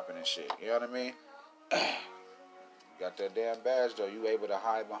grocery shopping and shit. You know what I mean? Got that damn badge, though. You able to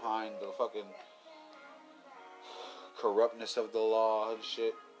hide behind the fucking corruptness of the law and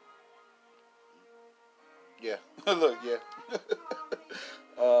shit. Yeah. Look, yeah.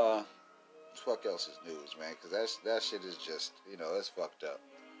 Fuck else is news, man? Because that shit is just, you know, it's fucked up.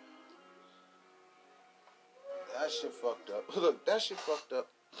 That shit fucked up. Look, that shit fucked up.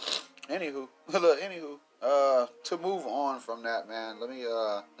 Anywho, to move on from that, man, let me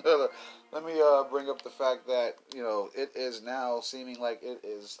bring up the fact that, you know, it is now seeming like it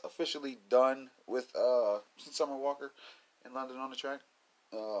is officially done with Summer Walker in London on the Track.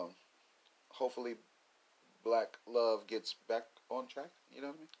 Hopefully, Black Love gets back on track. You know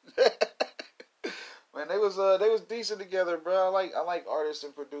what I mean? Man, they was decent together, bro. I like artist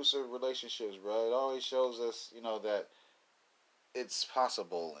and producer relationships, bro. It always shows us, you know, that it's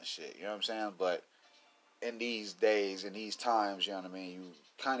possible and shit, you know what I'm saying? But in these days, in these times, you know what I mean, you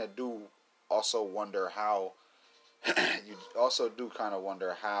kind of do also wonder how, you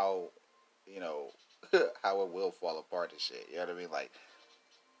know, how it will fall apart and shit, you know what I mean? Like,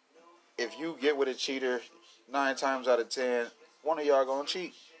 if you get with a cheater, 9 times out of 10, one of y'all gonna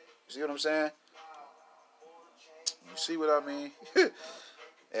cheat. You see what I'm saying? You see what I mean?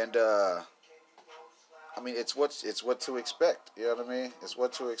 And, I mean, it's what to expect. You know what I mean? It's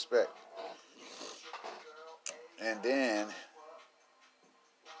what to expect. And then,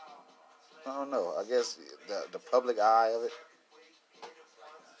 I don't know. I guess the public eye of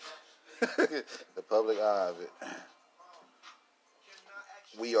it. The public eye of it.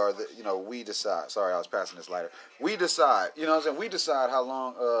 We are we decide. Sorry, I was passing this lighter. We decide. You know what I'm saying? We decide how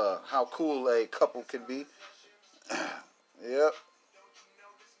long, how cool a couple can be. Yep.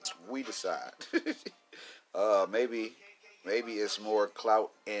 We decide. Maybe it's more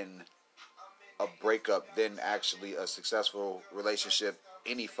clout in a breakup than actually a successful relationship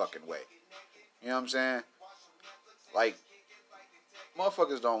any fucking way. You know what I'm saying? Like,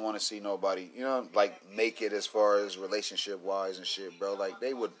 motherfuckers don't want to see nobody, you know, like, make it as far as relationship wise and shit, bro. Like,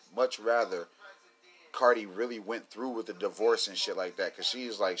 they would much rather Cardi really went through with the divorce and shit like that, because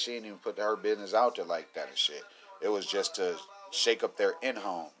she's like, she didn't even put her business out there like that and shit. It was just to shake up their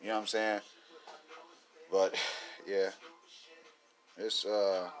in-home, you know what I'm saying? But, yeah, it's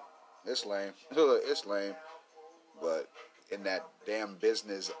lame. It's lame. But in that damn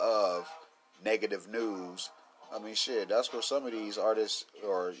business of negative news, I mean, shit, that's where some of these artists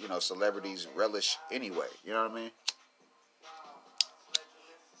or, you know, celebrities relish anyway. You know what I mean?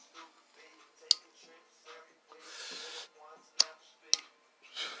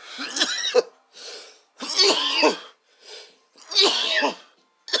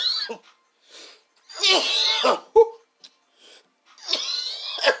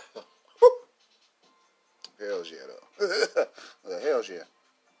 Hells yeah, though. Hells yeah.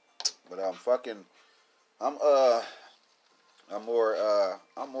 But I'm I'm more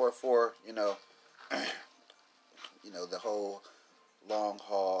for the whole long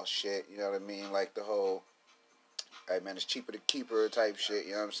haul shit. You know what I mean? Like the whole, hey man, it's cheaper to keep her type shit.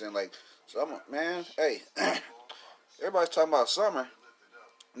 You know what I'm saying? Like, so man, hey, everybody's talking about summer,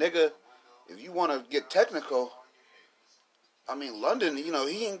 nigga. If you want to get technical, I mean London. He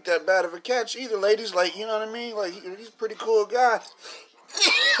ain't that bad of a catch either, ladies. Like, you know what I mean? Like he's a pretty cool guy.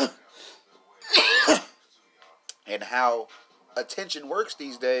 And how attention works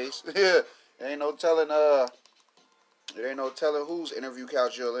these days. It ain't no telling. It ain't no telling whose interview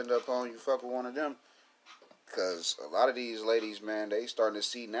couch you'll end up on. You fuck with one of them. Because a lot of these ladies, man, they starting to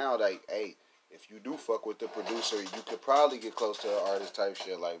see now that, hey, if you do fuck with the producer, you could probably get close to an artist type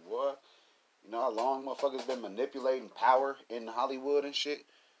shit. Like, what? You know how long motherfuckers been manipulating power in Hollywood and shit?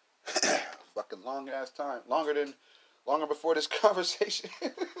 Fucking long ass time. Longer before this conversation.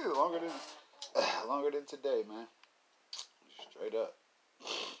 longer than today, man. Straight up.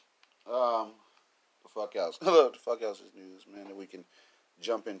 The fuck else? The fuck else is news, man, that we can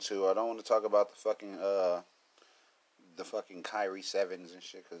jump into. I don't want to talk about the fucking Kyrie Sevens and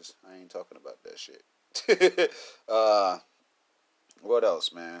shit, because I ain't talking about that shit. What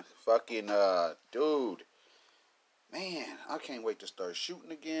else, man? Fucking, dude. Man, I can't wait to start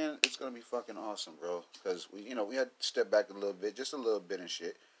shooting again. It's going to be fucking awesome, bro. Because, we had to step back a little bit, just a little bit and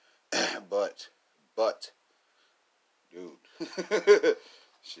shit. but, dude.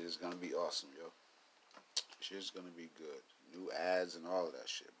 Shit is going to be awesome, yo. Shit's going to be good. New ads and all of that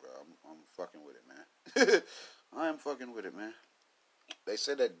shit, bro. I'm fucking with it, man. I am fucking with it, man. They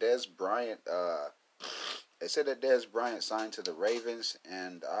said that Dez Bryant signed to the Ravens,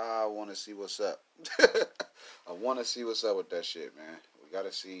 and I want to see what's up. I want to see what's up with that shit, man. We got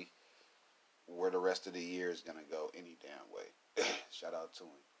to see where the rest of the year is going to go any damn way. Shout out to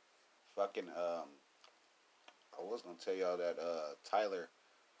him. Fucking, I was going to tell y'all that Tyler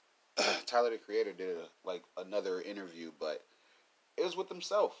the Creator did another interview, but it was with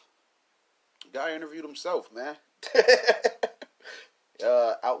himself. The guy interviewed himself, man.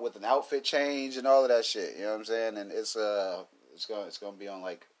 Out with an outfit change and all of that shit. You know what I'm saying? And it's gonna be on,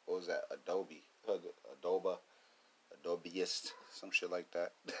 like, what was that? Adobeist, some shit like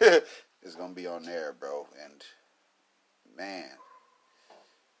that. It's gonna be on there, bro. And man,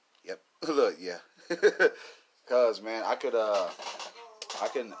 yep. Look, yeah. Cause man, I can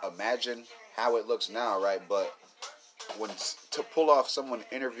imagine how it looks now, right? But to pull off someone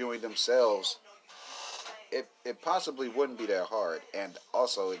interviewing themselves, it possibly wouldn't be that hard. And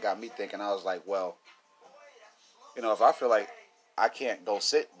also, it got me thinking. I was like, well, if I feel like I can't go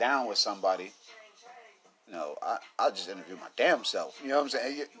sit down with somebody, I'll just interview my damn self. You know what I'm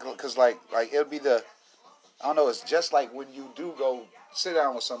saying? Because like it'll be I don't know. It's just like when you do go sit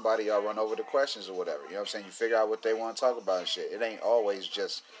down with somebody, y'all run over the questions or whatever. You know what I'm saying? You figure out what they want to talk about and shit. It ain't always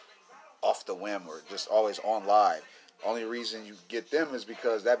just off the whim or just always on live. Only reason you get them is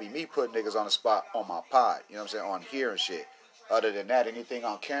because that be me putting niggas on the spot on my pod. You know what I'm saying? On here and shit. Other than that, anything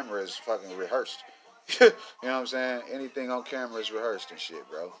on camera is fucking rehearsed. You know what I'm saying? Anything on camera is rehearsed and shit,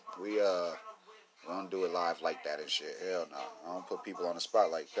 bro. We don't do it live like that and shit. Hell no. I don't put people on the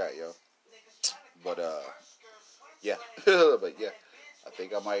spot like that, yo. But yeah. But yeah. I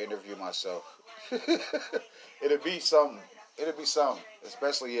think I might interview myself. It'd be something.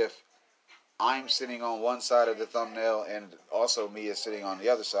 Especially if I'm sitting on one side of the thumbnail and also me is sitting on the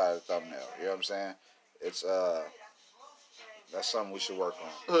other side of the thumbnail. You know what I'm saying? It's that's something we should work on.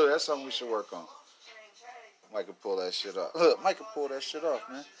 That's something we should work on. Mike could pull that shit off. Mike could pull that shit off,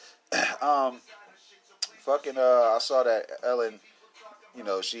 man. I saw that Ellen,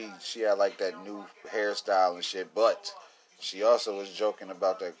 she had like that new hairstyle and shit, but she also was joking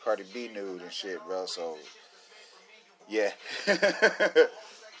about that Cardi B nude and shit, bro. So yeah.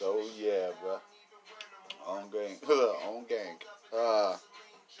 So yeah, bro. On gang.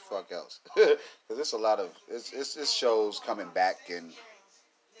 Fuck else. Because it's a lot of it's shows coming back, and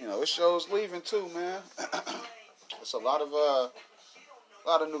it's shows leaving too, man. It's a lot of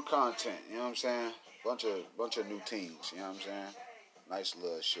new content. You know what I'm saying? Bunch of new teams. You know what I'm saying? Nice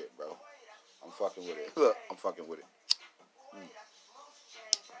little shit, bro. I'm fucking with it. Look, I'm fucking with it.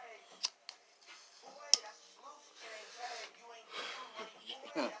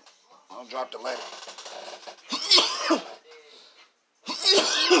 Don't drop the letter.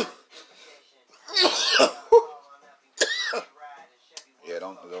 Yeah,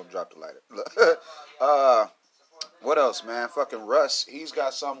 don't drop the lighter. What else, man? Fucking Russ, he's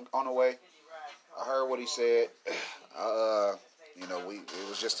got something on the way. I heard what he said. It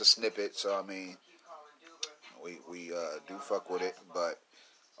was just a snippet, so I mean, We do fuck with it, but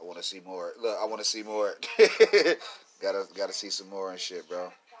I want to see more. Look, I want to see more. Gotta see some more and shit,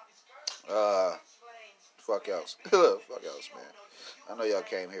 bro. Uh, fuck else. Fuck else, man. I know y'all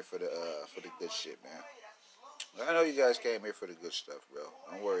came here for the good shit, man. I know you guys came here for the good stuff, bro.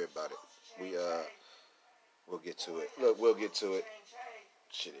 Don't worry about it. We'll get to it. Look, we'll get to it.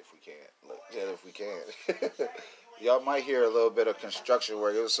 Shit, if we can. Look, yeah, if we can. Y'all might hear a little bit of construction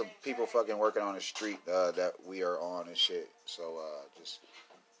work. There was some people fucking working on the street that we are on and shit. So just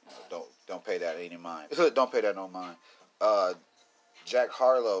don't pay that any mind. Don't pay that no mind. Jack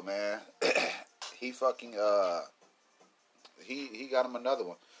Harlow, man, he fucking he got him another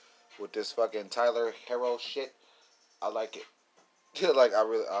one with this fucking Tyler Herro shit. I like it. Like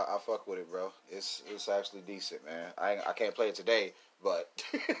I fuck with it, bro. It's actually decent, man. I can't play it today, but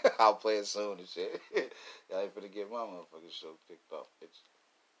I'll play it soon and shit. I ain't finna get my motherfucking show kicked off, bitch.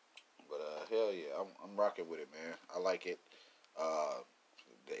 But hell yeah, I'm rocking with it, man. I like it.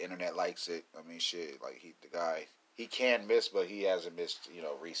 The internet likes it. I mean, shit. Like the guy, he can miss, but he hasn't missed,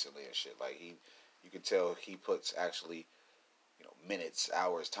 recently and shit. Like you can tell he puts actually, minutes,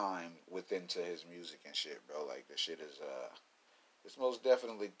 hours, time into his music and shit, bro. Like the shit is it's most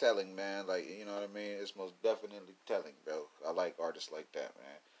definitely telling, man. Like, you know what I mean? It's most definitely telling, bro. I like artists like that,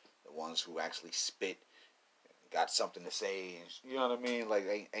 man. The ones who actually spit, got something to say, and you know what I mean?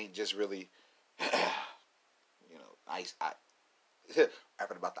 Like, ain't just really, ice,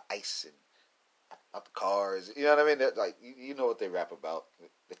 rapping about the ice and about the cars. You know what I mean? They're, like, you know what they rap about.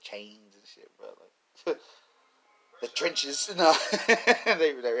 The chains and shit, bro. Like, the trenches. No,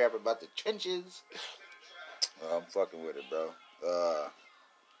 they rap about the trenches. I'm fucking with it, bro.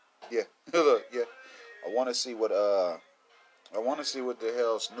 Yeah, look, yeah. I want to see what the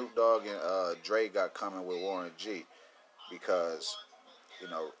hell Snoop Dogg and Dre got coming with Warren G, because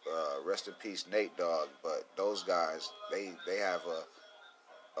rest in peace Nate Dogg, but those guys they have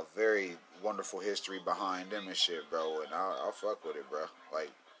a very wonderful history behind them and shit, bro, and I'll fuck with it, bro.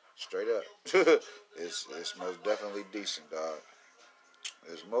 Like straight up, it's most definitely decent, dog.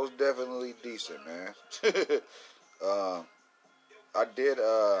 It's most definitely decent, man. um, I did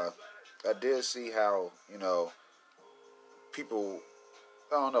see how, people,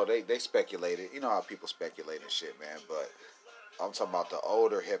 I don't know, they speculated. You know how people speculate and shit, man. But I'm talking about the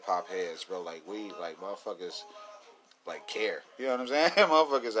older hip hop heads, bro. Like motherfuckers like care. You know what I'm saying?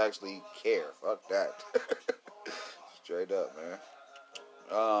 Motherfuckers actually care. Fuck that. Straight up, man.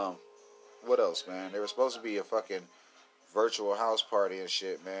 What else, man? There was supposed to be a fucking virtual house party and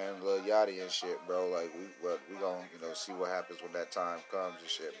shit, man. Lil Yachty and shit, bro. Like we gonna see what happens when that time comes and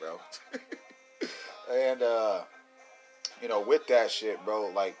shit, bro. And with that shit, bro,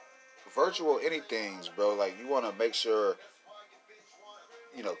 like virtual anything's, bro. Like you want to make sure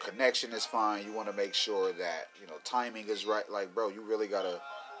connection is fine. You want to make sure that timing is right. Like, bro, you really gotta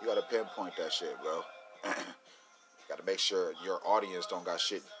pinpoint that shit, bro. Gotta make sure your audience don't got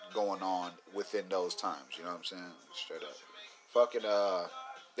shit going on within those times. You know what I'm saying? Straight up. Fucking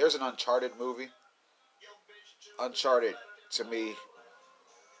there's an Uncharted movie. Uncharted to me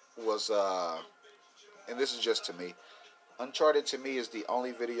was and this is just to me. Uncharted to me is the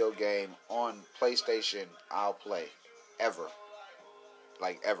only video game on PlayStation I'll play ever.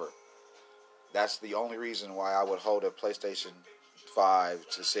 Like ever. That's the only reason why I would hold a PlayStation 5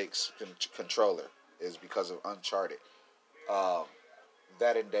 to 6 controller, is because of Uncharted.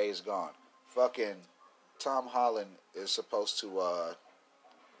 That and Days Gone. Fucking Tom Holland is supposed to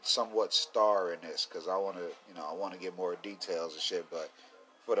somewhat star in this, because I want to get more details and shit. But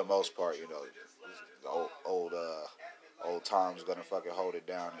for the most part, the old Tom's gonna fucking hold it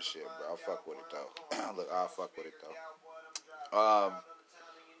down and shit, bro. I'll fuck with it though. Look, I'll fuck with it though.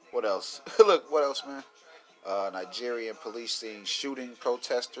 What else? Look, what else, man? Nigerian police seen shooting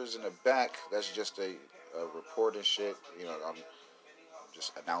protesters in the back. That's just a report and shit. I'm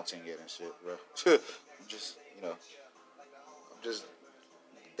just announcing it and shit, bro. I'm just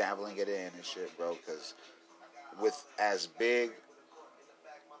dabbling it in and shit, bro. Because with as big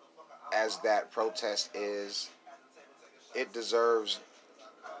as that protest is, it deserves,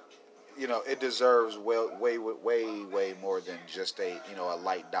 way more than just a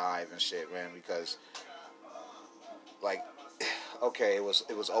light dive and shit, man. Because like, okay, it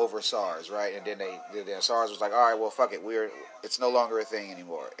was over SARS, right? And then SARS was like, all right, well, fuck it, it's no longer a thing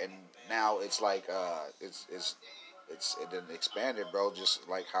anymore. And now it's like, it done expanded, bro. Just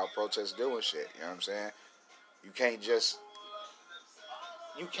like how protests do and shit. You know what I'm saying? You can't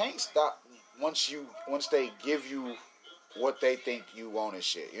stop once they give you what they think you want and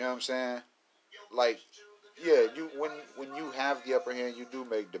shit. You know what I'm saying? Like, yeah, you when you have the upper hand, you do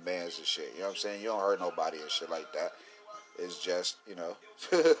make demands and shit. You know what I'm saying? You don't hurt nobody and shit like that. It's just,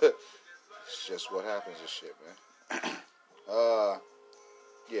 it's just what happens and shit, man. Uh,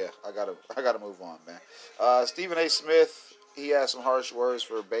 yeah, I gotta move on, man. Stephen A. Smith, he has some harsh words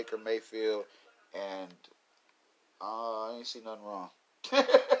for Baker Mayfield, and I ain't see nothing wrong.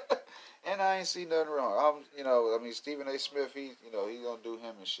 And I ain't see nothing wrong. Stephen A. Smith, he gonna do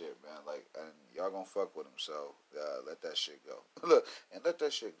him and shit, man. Like, and y'all gonna fuck with him, so let that shit go. Look, and let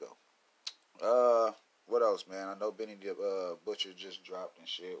that shit go. What else, man? I know Benny the Butcher just dropped and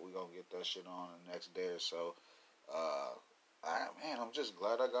shit. We gonna get that shit on the next day or so. Uh, I'm just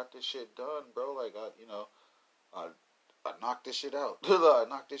glad I got this shit done, bro. Like, I knocked this shit out. I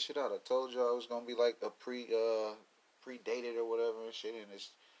knocked this shit out. I told y'all it was gonna be like a predated or whatever and shit, and it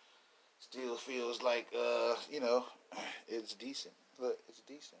still feels like it's decent. Look, it's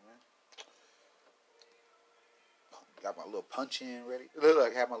decent, man. Got my little punch in ready.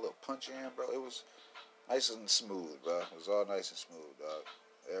 Look, I had my little punch in, bro. It was nice and smooth, bro. It was all nice and smooth, dog.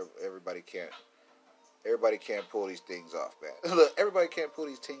 Everybody can't pull these things off, man. Look, everybody can't pull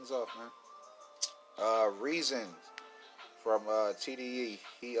these things off, man. Reason from TDE.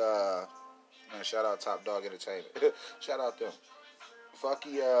 Man, shout out Top Dog Entertainment. Shout out them.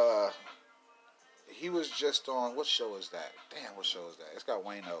 Fucky, he was just on, what show is that? Damn, what show is that? It's got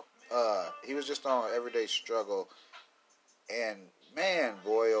Wayno. He was just on Everyday Struggle, and man,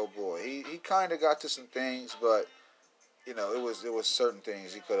 boy, oh boy, he kind of got to some things, but it was certain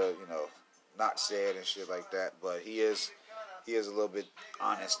things he could have, not said and shit like that. But he is a little bit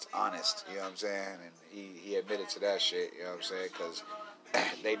honest. You know what I'm saying? And he admitted to that shit. You know what I'm saying? Because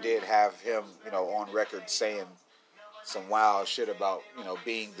they did have him, on record saying some wild shit about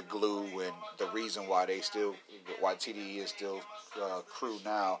being the glue and the reason why TDE is still crew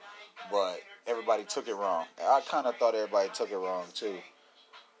now, but everybody took it wrong. I kind of thought everybody took it wrong too,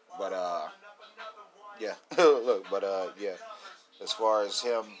 but yeah, look, but yeah, as far as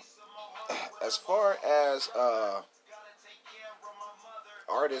him, as far as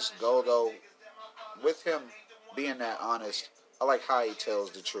artists go though, with him being that honest, I like how he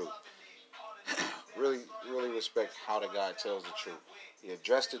tells the truth. Really, really respect how the guy tells the truth. He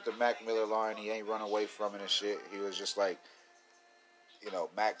addressed it the Mac Miller line. He ain't run away from it and shit. He was just like,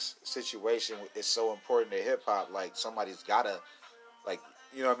 Mac's situation is so important to hip hop. Like, somebody's gotta, like,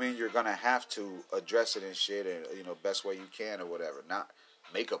 you know what I mean? You're gonna have to address it and shit, and best way you can or whatever. Not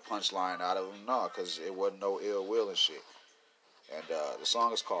make a punchline out of him, no, because it wasn't no ill will and shit. And the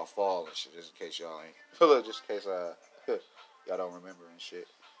song is called Fall and shit, just in case y'all ain't, just in case y'all don't remember and shit.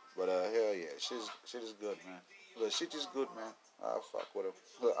 But hell yeah, shit is good, man. Look, shit is good, man. I fuck with him.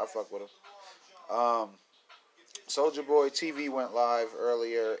 Look, I fuck with him. Soulja Boy TV went live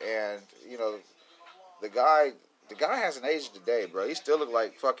earlier, and the guy hasn't aged today, bro. He still look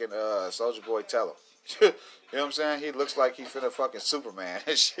like fucking Soulja Boy. Tell him. You know what I'm saying? He looks like he finna fucking Superman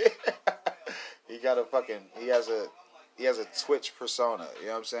and shit. He has a Twitch persona. You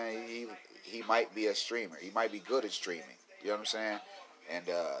know what I'm saying? He might be a streamer. He might be good at streaming. You know what I'm saying? And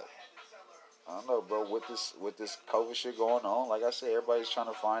I don't know, bro. With this COVID shit going on, like I said, everybody's trying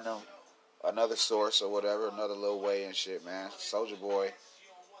to find them another source or whatever, another little way and shit, man. Soulja Boy,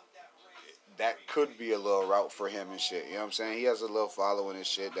 that could be a little route for him and shit. You know what I'm saying? He has a little following and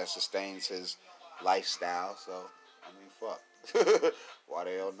shit that sustains his lifestyle. So, I mean, fuck. Why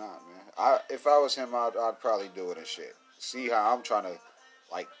the hell not, man? If I was him, I'd probably do it and shit. See how I'm trying to,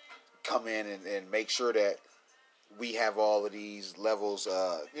 like, come in and make sure that we have all of these levels.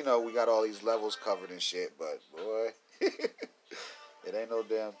 We got all these levels covered and shit. But, boy, it ain't no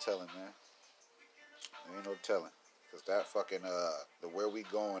damn telling, man. It ain't no telling. Because that fucking, the where we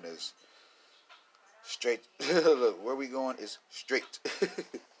going is straight. Look, where we going is straight.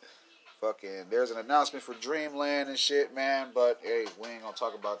 Fucking, there's an announcement for Dreamland and shit, man. But hey, we ain't gonna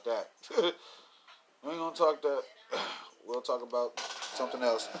talk about that. We ain't gonna talk that. We'll talk about something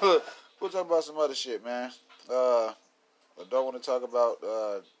else. We'll talk about some other shit, man. I don't want to talk about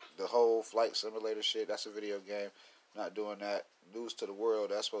the whole flight simulator shit. That's a video game. Not doing that. News to the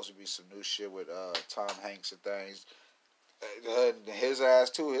world. That's supposed to be some new shit with Tom Hanks and things. His ass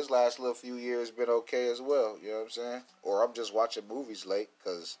too. His last little few years been okay as well. You know what I'm saying? Or I'm just watching movies late,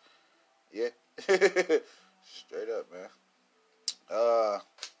 cause yeah, straight up, man.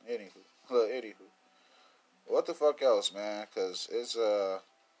 Anywho, what the fuck else, man? Cause it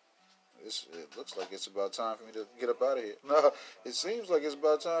looks like it's about time for me to get up out of here. No, it seems like it's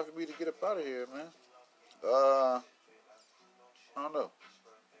about time for me to get up out of here, man. I don't know.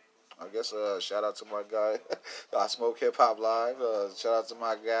 I guess shout out to my guy, I Smoke Hip Hop Live. Shout out to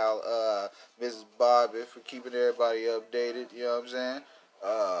my gal, Mrs. Bobby, for keeping everybody updated. You know what I'm saying?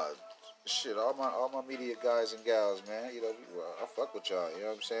 Uh, Shit, all my media guys and gals, man. You know, I fuck with y'all. You know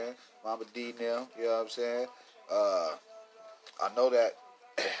what I'm saying? Mama D now. You know what I'm saying? I know that.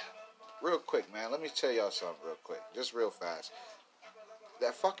 Real quick, man. Let me tell y'all something real quick, just real fast.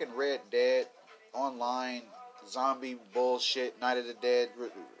 That fucking Red Dead online zombie bullshit, Night of the Dead,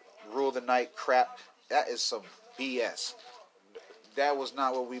 Rule the Night crap. That is some BS. That was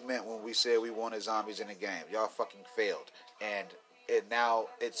not what we meant when we said we wanted zombies in the game. Y'all fucking failed. And now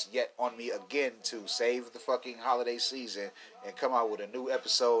it's yet on me again to save the fucking holiday season and come out with a new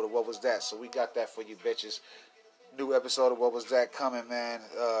episode of What Was That. So we got that for you bitches. New episode of What Was That coming, man.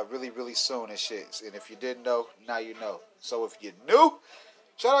 Really, really soon and shit. And if you didn't know, now you know. So if you knew,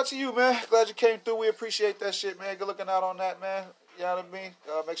 shout out to you, man. Glad you came through. We appreciate that shit, man. Good looking out on that, man. You know what I mean?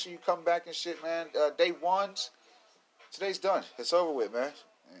 Make sure you come back and shit, man. Day ones. Today's done. It's over with, man.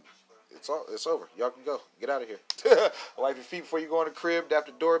 It's over. Y'all can go. Get out of here. Wipe your feet before you go in the crib. Dap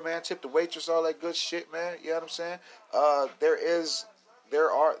the door, man. Tip the waitress. All that good shit, man. You know what I'm saying? There is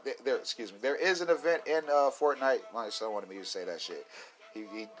an event in Fortnite. My son wanted me to say that shit.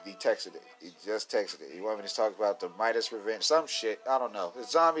 He texted it. He just texted it. He wanted me to talk about the Midas Revenge, some shit. I don't know.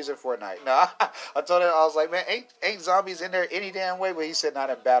 It's zombies in Fortnite. No, I told him, I was like, man, ain't zombies in there any damn way? But he said not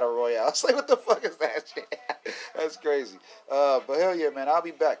in Battle Royale. I was like, what the fuck is that shit? That's crazy. But hell yeah, man, I'll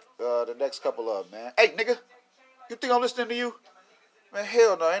be back the next couple of them, man. Hey, nigga, you think I'm listening to you? Man,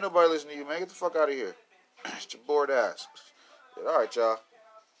 hell no, ain't nobody listening to you, man. Get the fuck out of here. It's your bored ass. All right, y'all.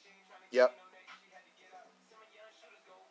 Yep.